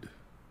you did.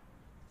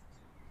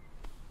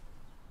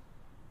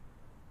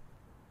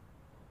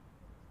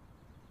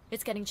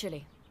 It's getting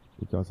chilly.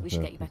 Et quand ça We fait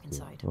should un get you back peu,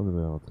 inside. on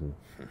devrait rentrer.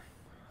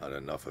 Had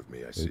enough of me,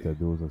 I Et see. ta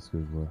dose à ce que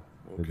je vois.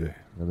 Très bien. Okay,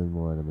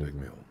 Ramène-moi à la take maison.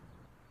 me home.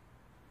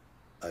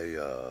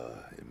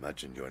 I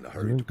imagine you're in a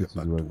hurry J'imagine to que get tu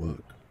back dois to aller. work.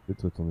 Et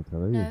toi, t'en es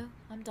travaillé? No,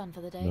 I'm done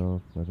for the day.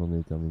 Non, ma journée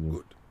est terminée.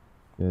 Good.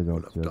 Et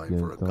donc, You'll tu have as time bien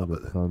for le a temps de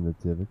cuppa then. prendre le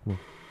thé avec moi.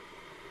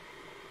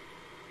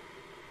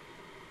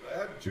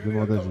 J'ai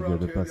demandé à Julia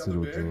de passer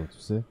l'autre jour, tu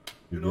sais.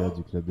 Julia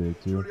du club de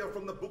lecture.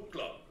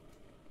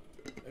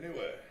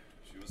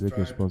 Tu veux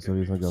que je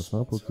sponsorise un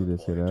garçon pour qu'il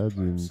escalade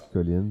une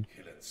colline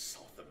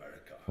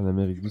en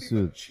Amérique du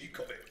Sud.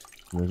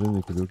 Imagine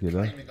le kilo qu'elle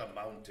a.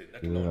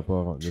 C'est le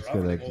rapport entre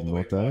l'escalade d'une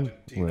montagne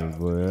ou un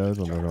voyage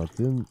en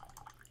Argentine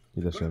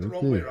et la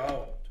charité.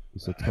 Il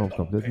se trompe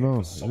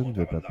complètement. Je ne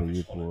vais pas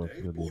payer pour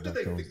offrir des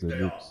vacances de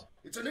luxe.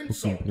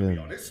 Faut qu'ils me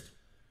prennent.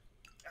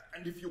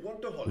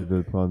 Ils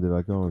veulent prendre des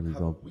vacances,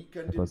 ils ont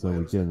passé un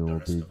week-end au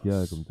Pays de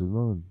Galles comme tout le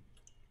monde.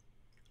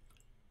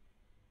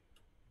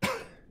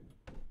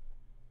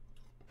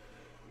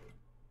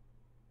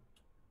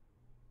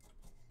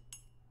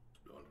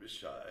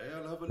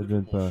 Ne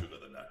gêne pas.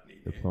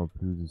 Je prends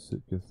plus de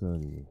sucre que ça,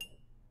 Nini.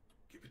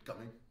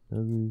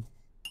 Vas-y.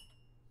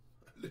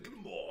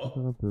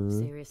 Encore un peu.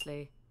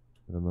 Seriously.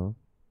 Vraiment.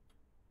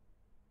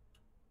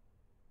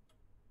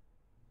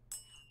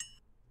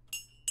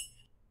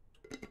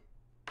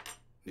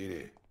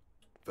 Nini,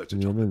 Fetch a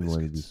Il y a chocolate même moins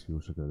les biscuits. biscuits au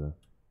chocolat.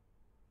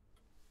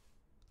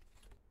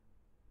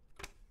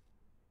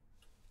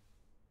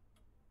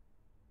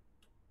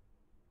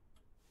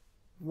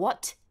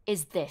 What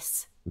is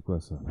this? C'est quoi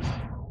ça?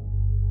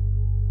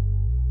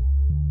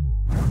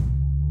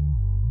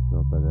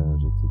 L'empalage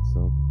injecté de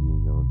sang, puis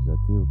non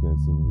dilaté, aucun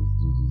signe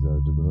résidu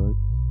d'usage de drogue,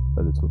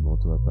 pas de troubles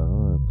mentaux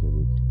apparents après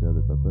les critères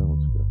de papa en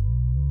tout cas.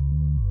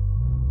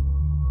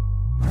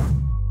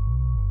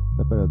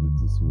 N'a pas l'air de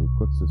dissimuler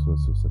quoi que ce soit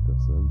sur sa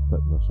personne, pas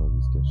de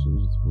marchandises cachées,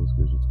 je suppose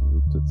que j'ai trouvé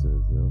toutes ces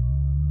réserves.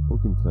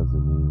 Aucune trace de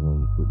mise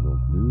en écoute non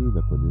plus,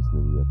 la police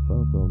ne lui a pas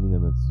encore mis la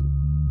main dessus.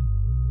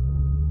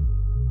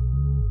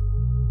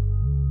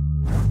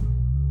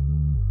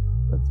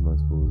 Bâtiment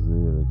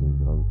exposé avec une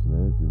grande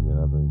fenêtre,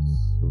 vulnérable à une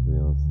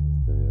surveillance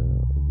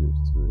extérieure, vieux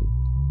obstrué.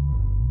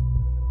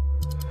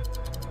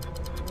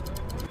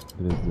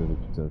 Risque de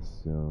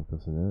réputation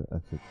personnelle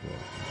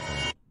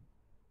acceptable.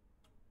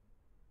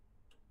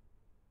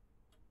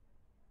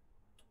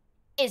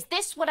 Is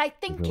this what I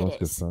C'est think vraiment ce it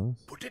que je is?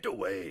 pense. Put it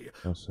away.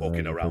 Un chat,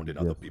 Walking il around peut in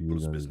other bien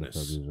people's fouiller dans les affaires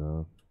business. des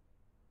gens.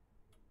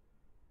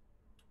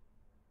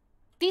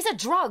 These are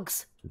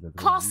drugs. C'est de la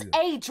Class drogue.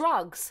 A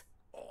drugs.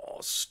 Oh,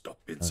 stop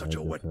in Arrête such a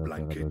de wet faire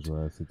blanket.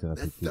 rabat-joie, c'est They're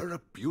thérapeutique. Je me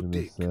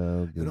therapeutic.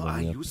 sers de You know, I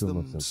manière use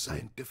purement them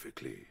scientifique.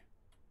 scientifically.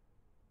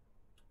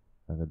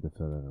 Arrête de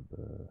faire la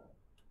rabat.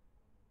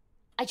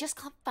 I just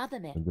can't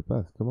fathom Ça it. me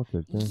dépasse. Comment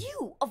quelqu'un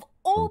You, of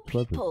all comme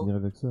toi peut people, finir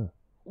avec ça?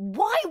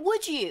 why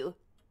would you?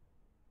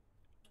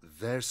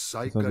 They're Ce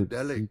sont des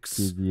psychedelics.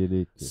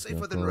 psychédéliques. C'est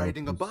Safer than encore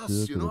riding a plus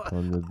bus, sûr you que de know.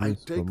 prendre le I bus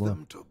pour take moi.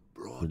 them to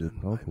Je les broaden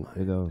prends my pour mind.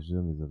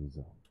 élargir mes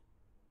horizons.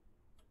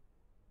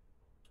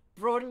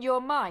 Broaden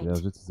your mind.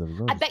 Élargir tes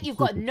horizons, I je bet suis you've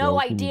sûr got que tu no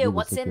as aucune idea idée de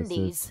what's ce que in ces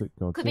these. trucs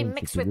Could be contiennent.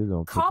 mixed Ces with pilules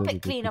ont carpet peut-être été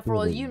cleaner coupées for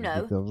all avec you du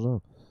know.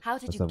 détergent. How À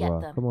did you get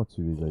savoir, them? comment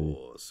tu les as eu?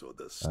 Oh, so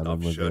the Ah,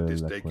 stuffed shirt mademoiselle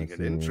is la taking an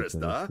coincée interest,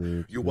 huh?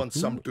 intéressée, tu You veux want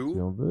some tout?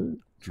 Tu en too? veux?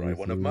 Tu Try veux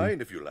one of essayer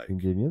mine if you like. une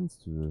des miennes si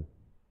tu veux.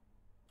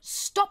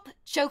 Stop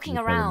joking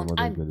N'est pas le around.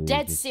 moment I'm d'engueuler,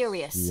 dead je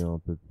serious. suis un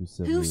peu plus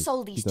sérieux. Who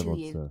sold Qui these t'a to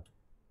vendu you? ça?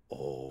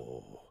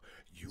 Oh,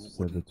 you Tu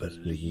savais wouldn't tout ce que j'ai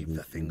believe the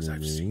vécu, things I've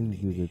mais seen, une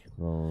ville Nini.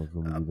 étrange au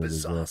A milieu d'un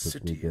bizarre désert city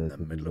peuplé in d'êtres the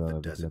middle of bizarres the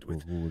avec la desert peau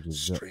with rouge et verte.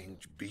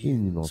 strange Et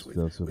une immense beings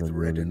fleur sur un with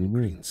mur red and lumineux.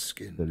 green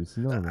skin C'est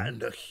hallucinant, non?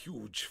 and a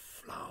huge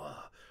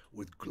flower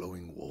with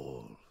glowing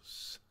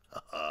walls.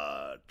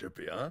 Haha,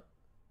 trippy, huh?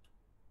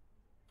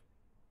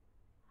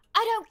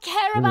 I don't care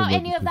Oui, mais about moi,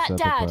 any dis of tout that, ça,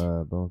 Dad.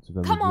 papa. Bon, tu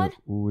vas Come me on. dire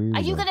où est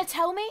Are you là. gonna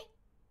tell me?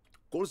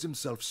 Calls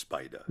himself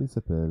Spider. Il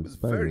s'appelle It's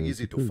Spider. very Tu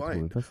easy to peux le trouver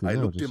find. I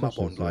facilement. looked Je him up cherche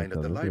sur online at the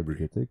Internet à la library.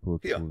 bibliothèque pour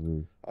Here,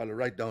 trouver. I'll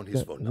write down his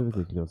Tiens, phone je vais number.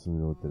 t'écrire son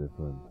numéro de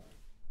téléphone.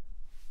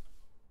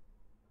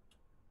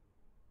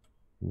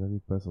 Je n'arrive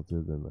pas à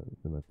sortir de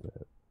ma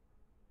tête.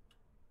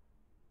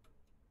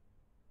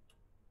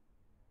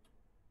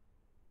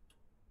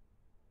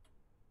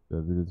 Tu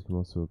as vu le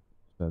document sur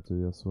Créateurs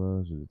hier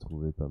soir? Je l'ai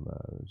trouvé pas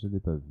mal. Je l'ai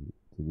pas vu.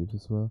 T'es libre ce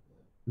soir?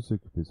 Je suis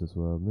occupé ce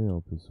soir, mais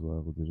on peut se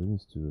voir au déjeuner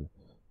si tu veux.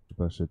 Je suis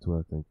pas chez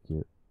toi,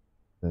 t'inquiète.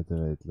 T'as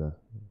intérêt à être là.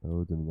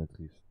 Oh,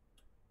 dominatrice.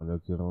 En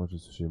l'occurrence, je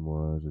suis chez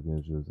moi. Je viens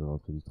juste de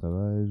rentrer du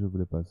travail. Je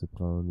voulais passer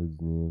prendre le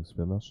dîner au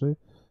supermarché.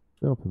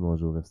 Mais on peut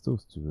manger au resto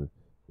si tu veux.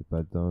 J'ai pas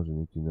le temps, je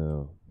n'ai qu'une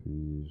heure.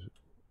 Puis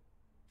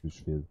je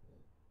file.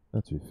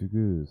 Ah, tu es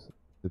fugueuse.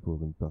 C'est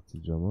pour une partie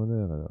de jambes en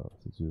l'air alors,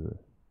 si tu veux.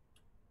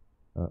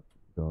 Ah,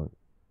 donc,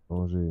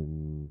 manger.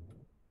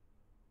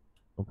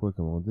 On pourrait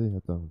commander.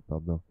 Attends,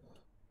 pardon.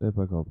 J'avais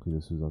pas compris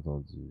le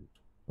sous-entendu.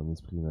 Ton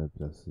esprit mal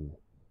placé.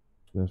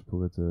 Là, je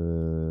pourrais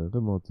te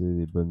remonter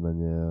les bonnes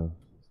manières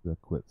sous la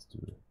couette si tu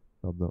veux.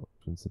 Pardon,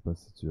 je ne sais pas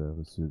si tu as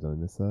reçu dans le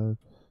message.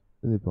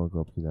 Je n'ai pas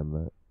encore pris la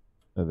main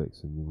avec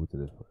ce nouveau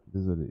téléphone.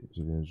 Désolé,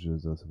 je viens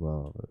juste de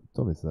recevoir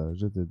ton message.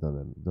 J'étais dans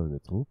le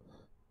métro.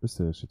 Je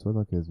serai chez toi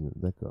dans 15 minutes.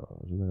 D'accord,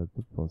 je n'arrête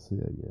pas de penser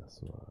à hier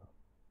soir.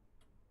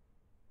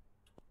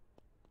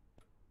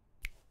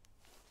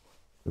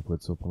 Je pourrais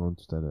te surprendre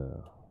tout à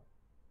l'heure.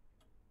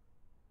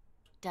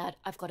 Dad,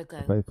 I've got to go.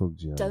 Papa, il faut que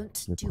j'y aille.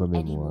 Don't Mais do any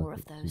promets-moi more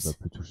of que tu ne those. vas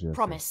plus toucher à ça.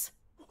 Promise.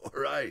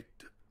 All right,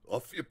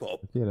 off you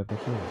pop. Ok, à la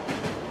prochaine.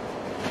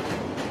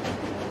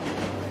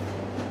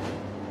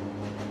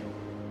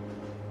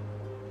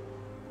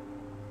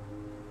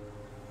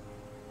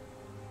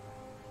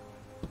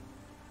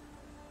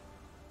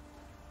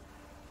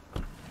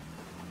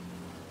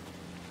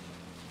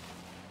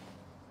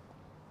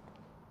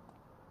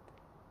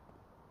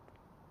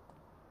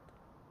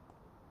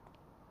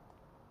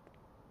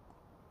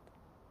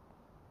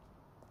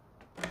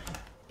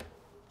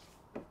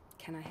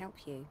 Can I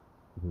help you?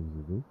 Je vais vous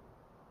aider.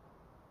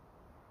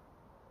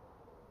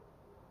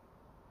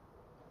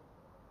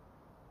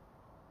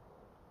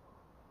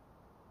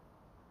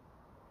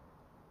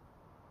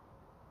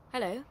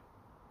 Hello.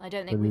 I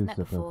don't think Salut, we've c'est met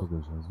la première before. fois que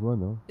je se voit,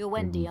 non? You're Oui,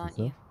 Wendy, c'est aren't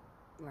ça? you?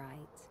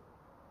 Right.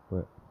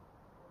 Ouais.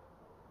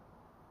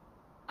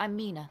 I'm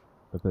Mina.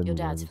 Appelle-moi, Your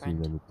je dad's suis une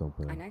friend. amie de ton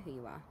père. I know who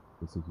you are.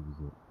 Je sais qui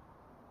vous êtes.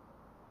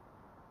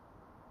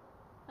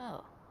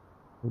 Oh,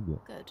 Eh bien,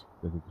 good.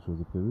 tu as quelque chose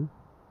de prévu?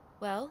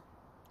 Well,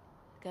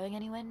 going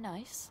anywhere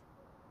nice?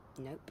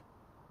 Nope.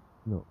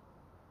 Non.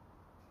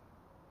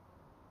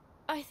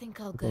 I think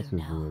I'll Je go pense que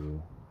je vais now. aller.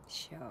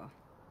 Sure.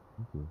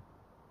 Ok.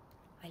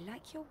 I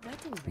like your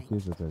wedding Ok, ring,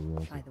 je t'allume.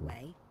 by the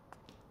way.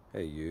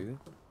 Hey, you.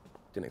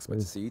 Didn't expect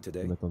Oui, to see you je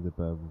today. m'attendais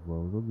pas à vous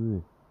voir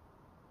aujourd'hui.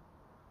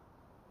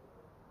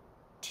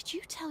 Did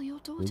you tell your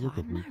Et daughter vous,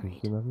 t'as I'm pu que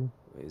tu es married?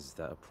 marié? Is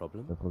that a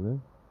problem? T'as un problème?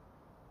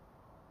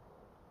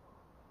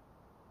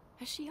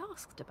 Has she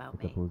asked about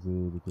T'as me? posé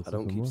des I questions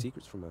don't sur keep moi?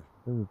 secrets from her.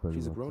 Elle veut pas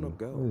She's les a grown-up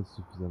mentir. girl. Elle est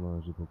suffisamment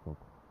âgée pour comprendre.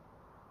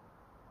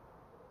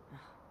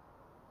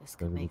 This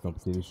J'avais could make things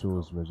compliqué les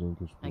choses, difficult. j'imagine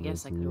que je I pouvais guess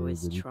I essayer could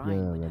always de lui try and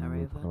plaire, win her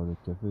l'amener over. prendre un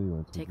café ou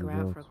un truc Take du her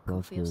out genre. for a Tu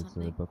penses coffee or que c'est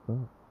something? important?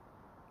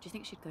 Do you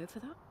think she'd go for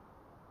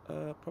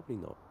that? Probably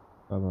not.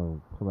 Ah non,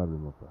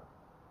 probablement pas.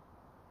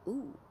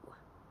 Ooh,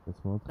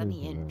 Laisse-moi entrer. let me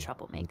in, je vais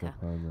troublemaker.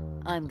 t'apprendre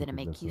à I'm traiter gonna de la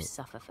make you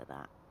sorte. suffer for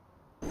that.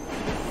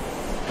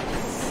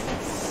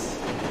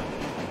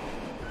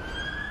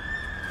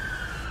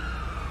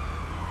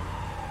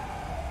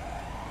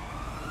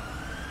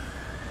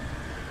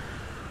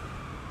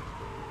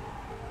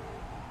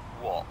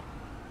 What?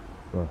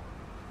 Quoi?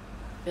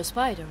 You're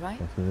Spider, right?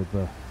 On se connaît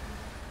pas.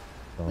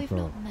 Pas We've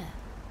encore. not met.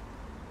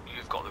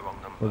 You've got the wrong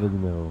Pas number. de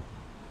numéro.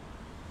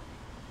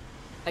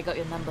 I got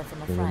your number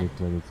from a Je vais friend.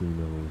 mettre ce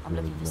numéro. I'm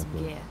looking for some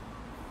gear.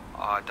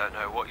 I don't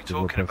know what you're Je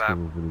vois talking pas ce que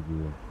about. vous voulez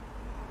dire.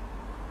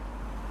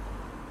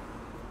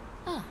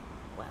 Ah,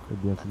 well, Eh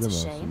bien, c'est that's a dommage.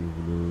 Si shame. vous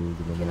voulez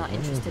de If you're not l'argent,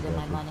 interested je in vais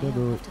my appeler money, I'll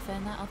cadeau. have to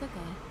phone that other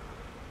guy.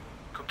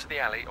 Come to the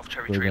alley off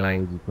Cherry Je vais Tree dans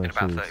Lane du in about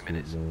coin 30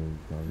 minutes.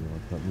 dans environ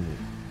 30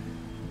 minutes.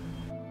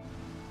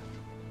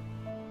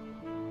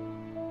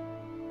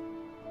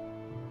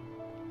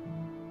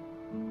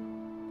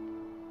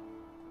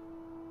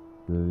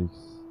 Félix.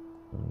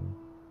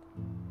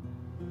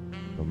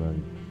 Ton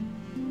mari.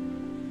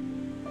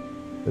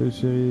 Salut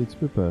chérie, tu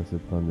peux pas assez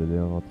prendre le lait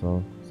en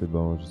rentrant? C'est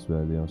bon, je suis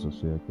allé en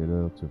chercher. À quelle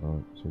heure tu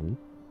rentres, chérie?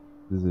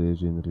 Désolé,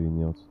 j'ai une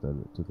réunion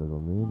toute la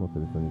journée. Mon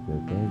téléphone était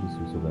éteint, je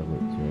suis sur la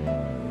route. Tu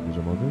as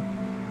déjà mangé?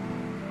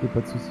 Y'a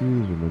pas de souci,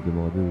 je me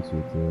demandais où tu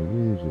étais.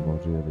 Oui, j'ai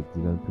mangé avec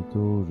Dylan plus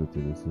tôt. Je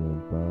t'ai laissé un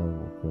pas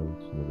au cas où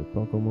tu n'avais pas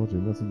encore mangé.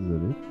 Merci,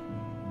 désolé.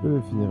 Je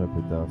vais finir un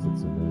peu tard cette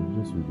semaine.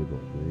 Je suis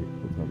débordé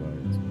au travail.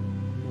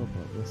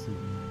 Merci.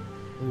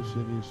 Salut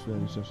chérie, je suis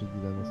allé chercher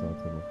Dylan dans son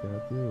entraînement de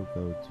karaté. Au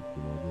cas où tu te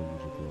demandais où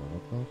j'étais en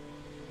rentrant.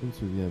 Je me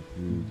souviens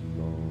plus du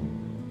nom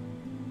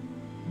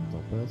de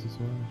ton père ce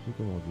soir. J'ai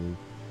commandé.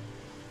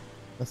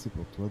 Ah, c'est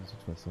pour toi de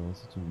toute façon.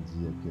 Si tu me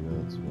dis à quelle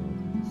heure tu vas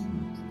rentrer d'ici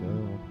une petite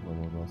heure, on pourra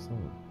manger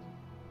ensemble.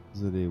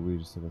 Désolé,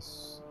 oui, ça va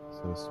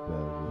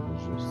super.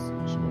 Je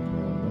vais chez mon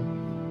père là.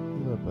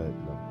 Il va pas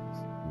être là.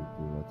 Si tu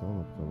peux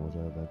m'attendre, on pourra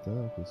manger à 20h.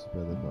 Ok,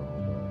 super, d'accord. On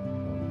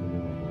va donner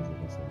mon bonjour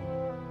ensemble.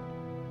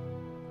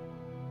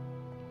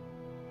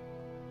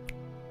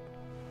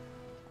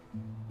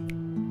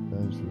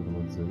 Je suis vraiment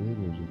désolé,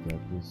 mais j'ai été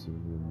appelé sur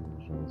une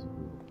urgence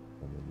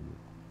pour ma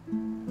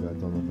minute. Je vais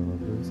attendre encore un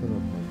peu, ça va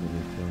prendre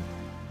de temps.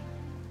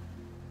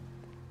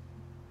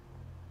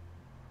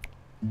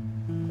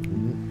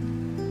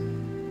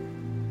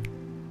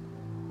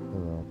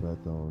 On peut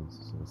attendre,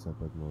 ce serait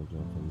sympa de manger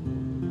en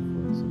famille une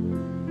fois par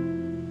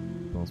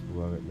semaine. Je pense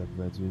pouvoir être là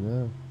pour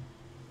 21h.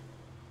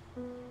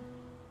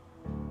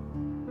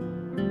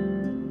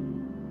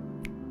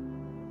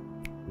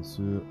 C'est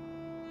sûr.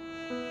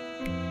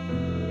 Tu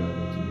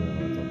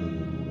verras attendre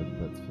de nouvelles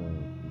pas de fin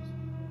en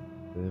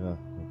plus. Ça ira,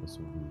 on va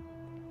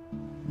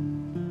survivre.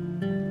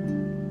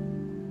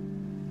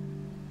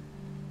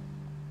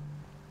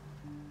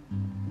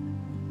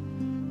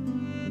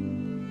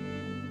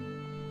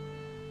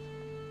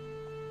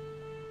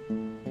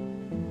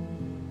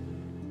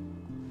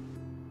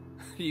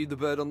 You the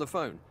bird on the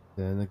phone?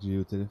 C'est Anna que j'ai eu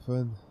au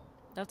téléphone?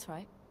 That's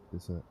right. C'est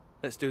ça.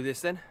 Let's do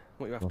this then.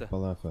 What you On after?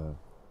 reparle à faire.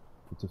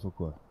 Il te faut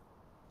quoi?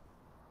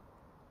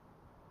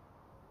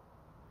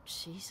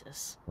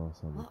 Jesus.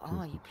 Ensemble, What qu'est-ce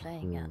are que you tu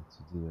playing fais? at?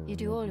 Tu dis, You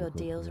do all your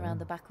deals around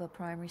the back of a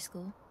primary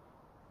school.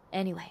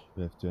 Anyway,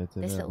 Bref, tu as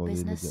intérêt this à little aborder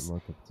business, immédiatement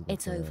ta petite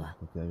it's affaire. over.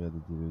 Ta carrière de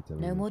dealer est no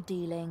terminée. more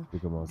dealing, Tu peux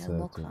commencer no à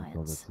more te clients.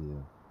 convertir.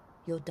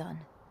 You're done.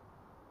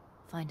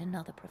 Find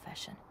another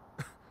profession.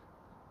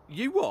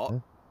 You what?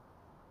 Hein?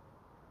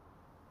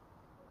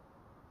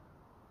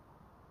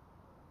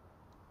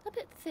 A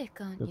bit thick,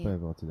 Tu aren't peux pas you?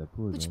 inventer la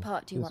poule, Which hein?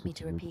 part do you want Qu'est-ce me que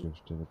to tu veux repeat? que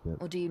je te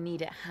répète? Or do you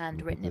need it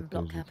handwritten in Peut-être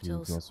block que j'écris blanc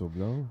capitals? sur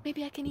blanc. Maybe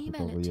I can Je peux email it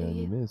t'envoyer to un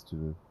you. email si tu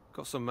veux.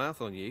 Got some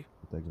mouth on you.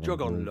 Ta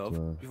Jog on, grand-mère, love,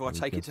 toi, before I les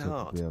take it to questions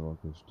heart. coupées avant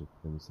que je te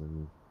prenne au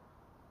sérieux.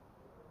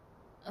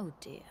 Oh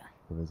dear.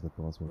 Mauvaise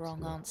réponse, mon petit Wrong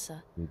gars. answer.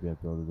 J'ai bien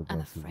peur de I'm devoir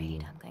afraid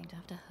sévir. I'm going to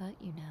have to hurt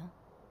you now.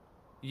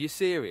 You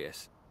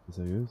serious? T'es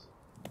sérieuse?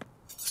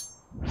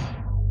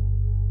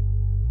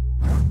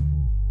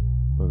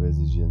 Mauvaise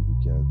hygiène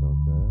buccale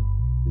dentaire,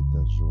 des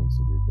taches jaunes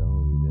sur les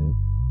dents et les lèvres,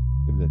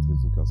 révélatrice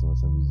d'une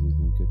consommation abusive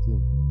de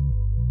nicotine.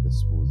 Laisse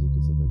supposer que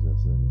cet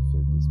adversaire est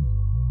faible d'esprit.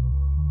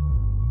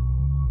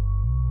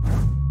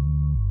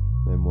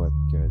 Même moi,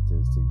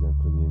 caractéristique d'un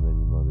premier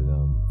maniement de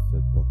l'arme,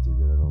 fait porter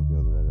de la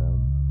longueur de la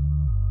lame.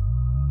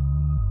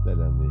 La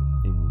lame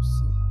est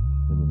émoussée.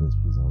 La mauvaise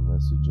prise en main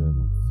suggère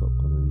une forte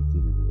probabilité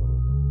de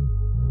désarmement.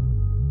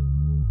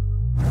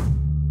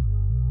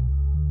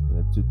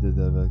 L'habitude de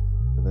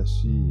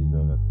Tavashi, il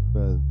n'aurait pas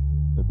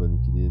un bon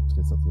équilibre,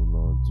 très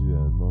certainement dû à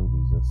un manque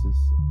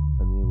d'exercice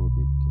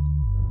anaérobique.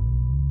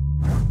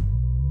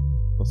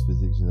 Force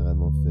physique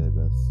généralement faible,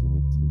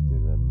 asymétrique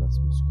de la masse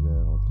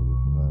musculaire entre le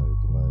bras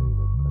droit et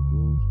le bras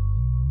gauche,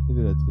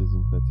 révélatrice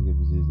d'une pratique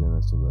abusive de la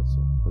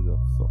masturbation. Odeur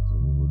forte au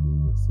niveau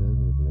des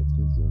aisselles,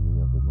 révélatrice d'un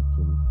énervement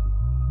chronique.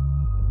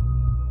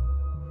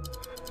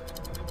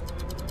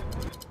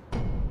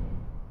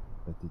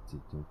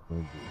 Pathétique, un point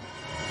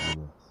de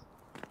menace.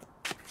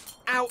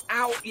 Ow,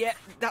 ow, yeah,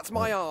 that's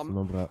my arm.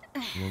 Mon bras,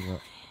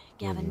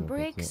 Gavin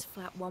Briggs,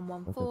 flat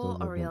 114,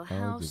 Oriel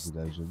House.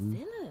 The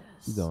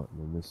villas. Non,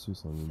 le monsieur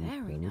s'en est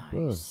Very mis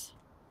nice.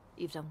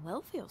 You've done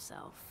well for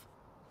yourself.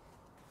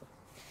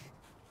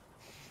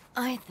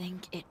 I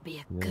think it'd be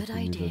a good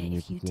idea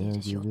if you did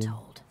as you're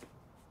told.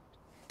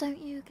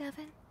 Don't you,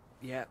 Gavin?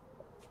 Yeah.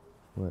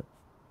 Ouais.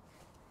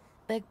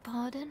 Beg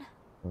pardon?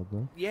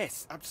 Pardon?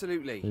 Yes,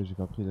 absolutely. J'ai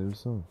compris la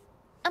leçon.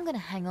 I'm gonna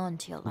hang on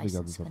to your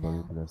license for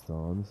now,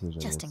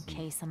 just in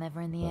case I'm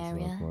ever in the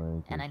area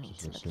and I need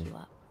to look you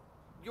up.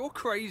 You're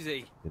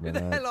crazy. Who the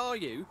hell are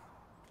you?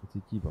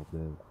 C'est qui,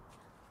 bordel?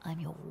 I'm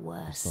your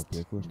worst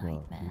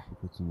nightmare.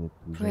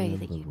 Pray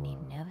that you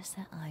need never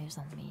set eyes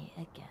on me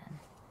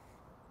again.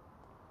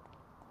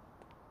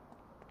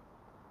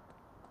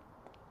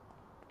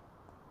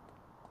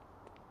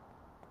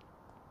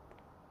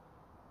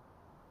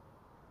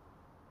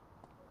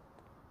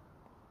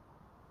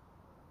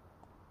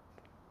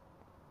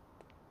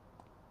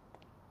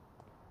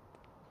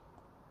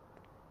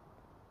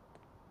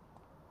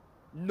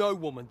 No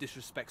woman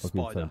disrespects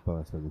Spider.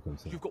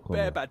 You've got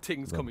bare bad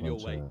things coming your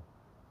way.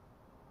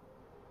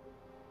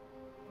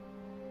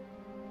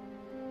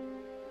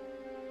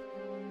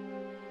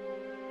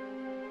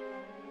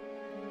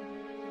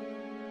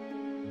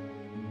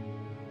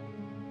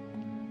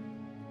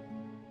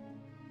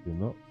 C'est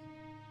mort.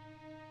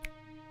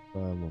 Pas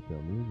mon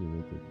permis, je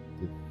vais te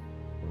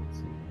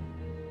défoncer.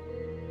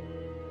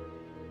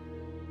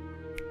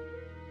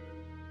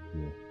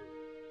 Yeah.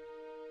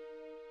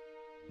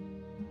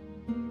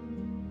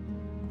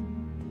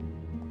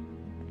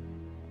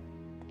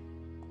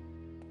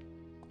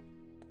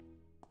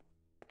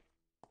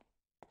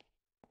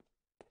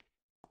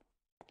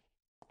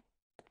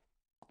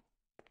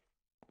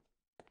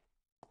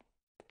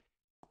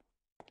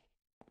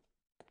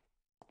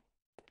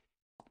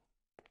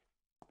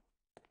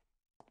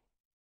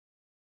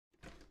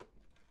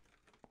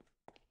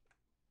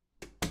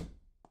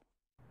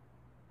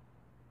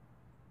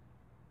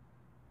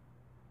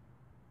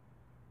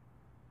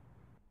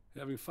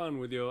 Having fun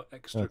with your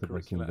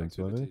extracurricular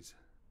activities?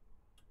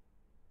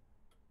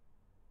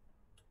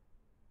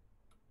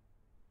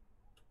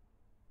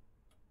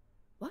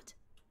 What?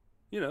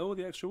 You know, all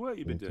the extra work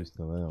you've been doing.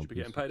 Should be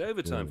getting paid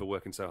overtime for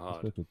working so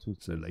hard.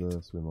 So late.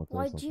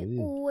 Why do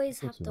you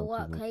always have to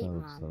work late,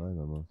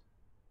 Mum?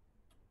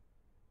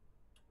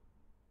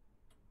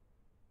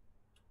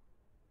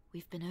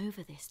 We've been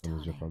over this,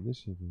 darling.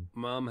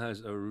 Mum has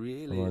a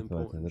really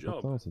important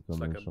job. It's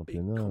like a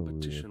big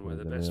competition where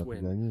the best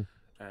win.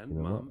 And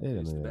Mum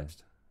is the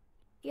best.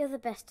 You're the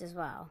best as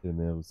well.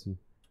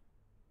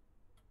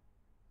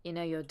 You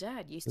know, your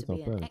dad used to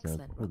be an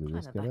excellent rock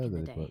climber back in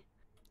the day.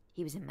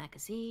 He was in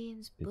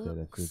magazines,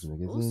 books,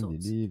 all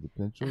sorts.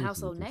 A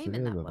household name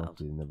in that world.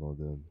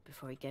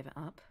 Before he gave it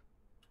up.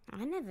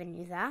 I never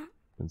knew that.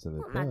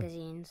 What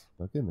magazines?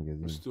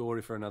 A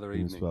story for another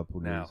evening.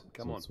 Now,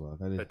 come on.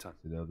 Bedtime.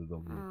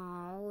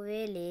 Oh,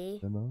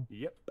 really?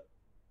 Yep.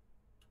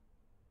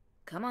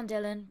 Come on,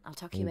 Dylan. I'll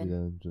tuck you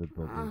in.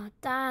 Oh,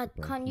 Dad,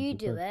 can't you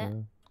do it?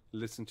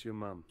 Listen to your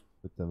mum.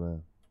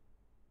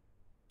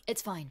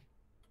 It's fine.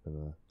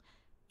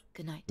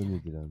 Good night,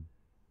 Dylan.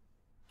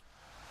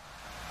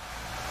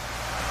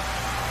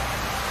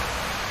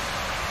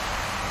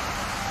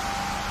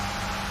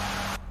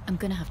 I'm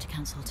gonna have to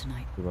cancel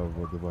tonight.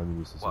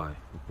 Why?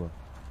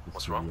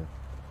 What's wrong?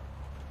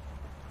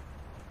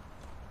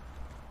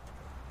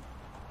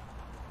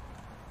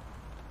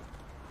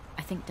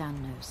 I think Dan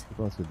knows.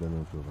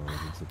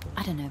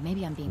 I don't know,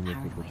 maybe I'm being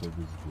paranoid.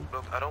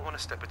 Look, I don't want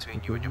to step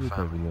between you and your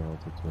family.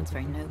 It's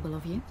very noble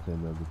of you. So,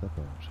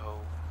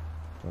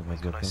 when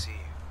can I see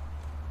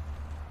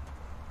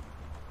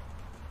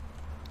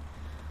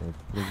you?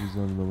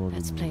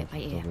 Let's play it by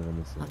ear.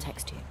 I'll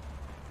text you.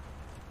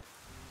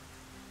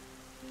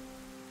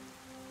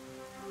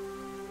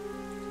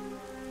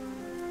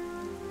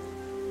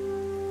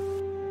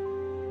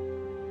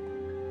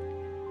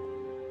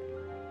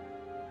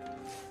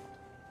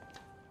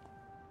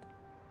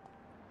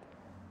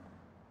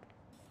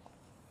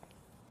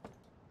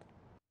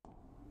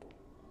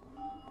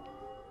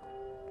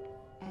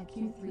 At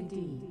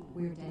Q3D,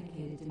 we're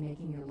dedicated to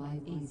making your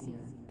life easier.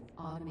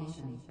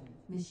 Automation,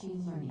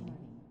 machine learning,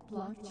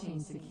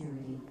 blockchain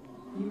security.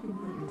 You can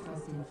put your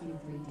trust in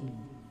Q3D.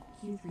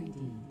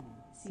 Q3D,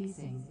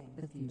 seizing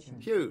the future.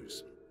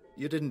 Hughes,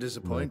 you didn't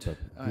disappoint.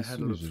 I had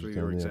a look through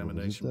your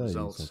examination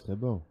results.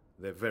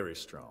 They're very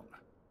strong.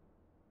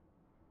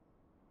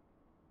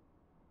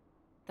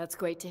 That's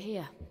great to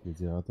hear.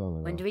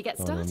 When do we get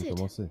started?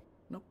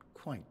 Not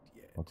quite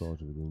yet. Encore,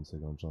 je vais donner une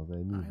seconde chance à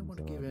Amy. I want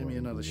to give Amy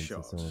another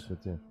shot.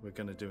 We're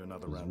going to do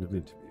another round of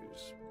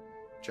interviews.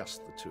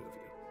 Just the two of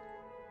you.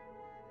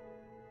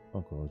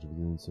 Encore, je vais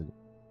donner une seconde.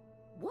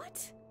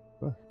 What?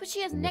 Quoi? But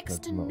she has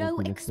next to no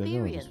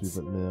experience.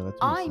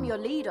 I'm your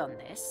lead on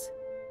this.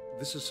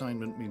 This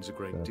assignment means a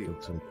great deal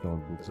to me.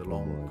 There's a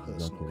long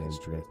personal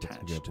history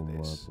attached to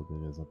this.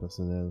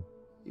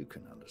 You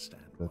can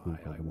understand why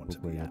I want to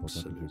be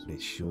absolutely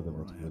sure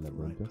I have the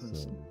right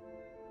person.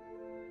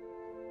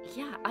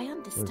 Yeah, I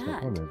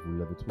understand.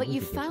 But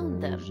you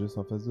found them.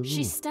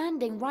 She's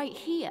standing right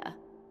here.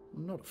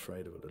 I'm not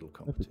afraid of a little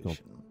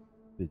competition.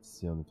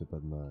 Pétition ne fait pas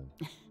de mal.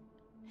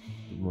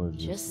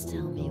 Just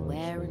tell me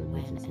where and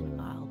when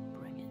and I'll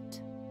bring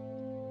it.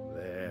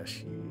 There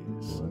she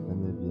is. On la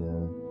connaît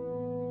bien.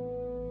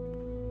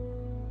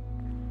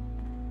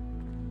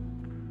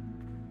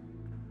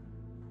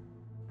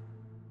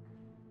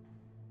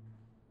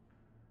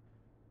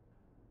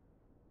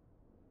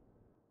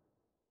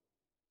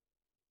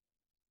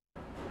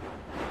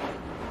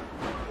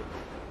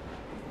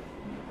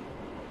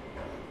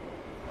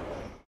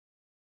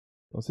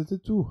 Donc c'était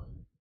tout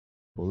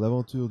pour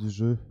l'aventure du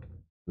jeu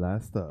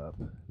Last Stop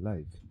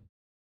Live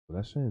sur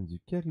la chaîne du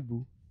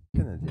Caribou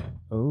canadien.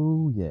 Oh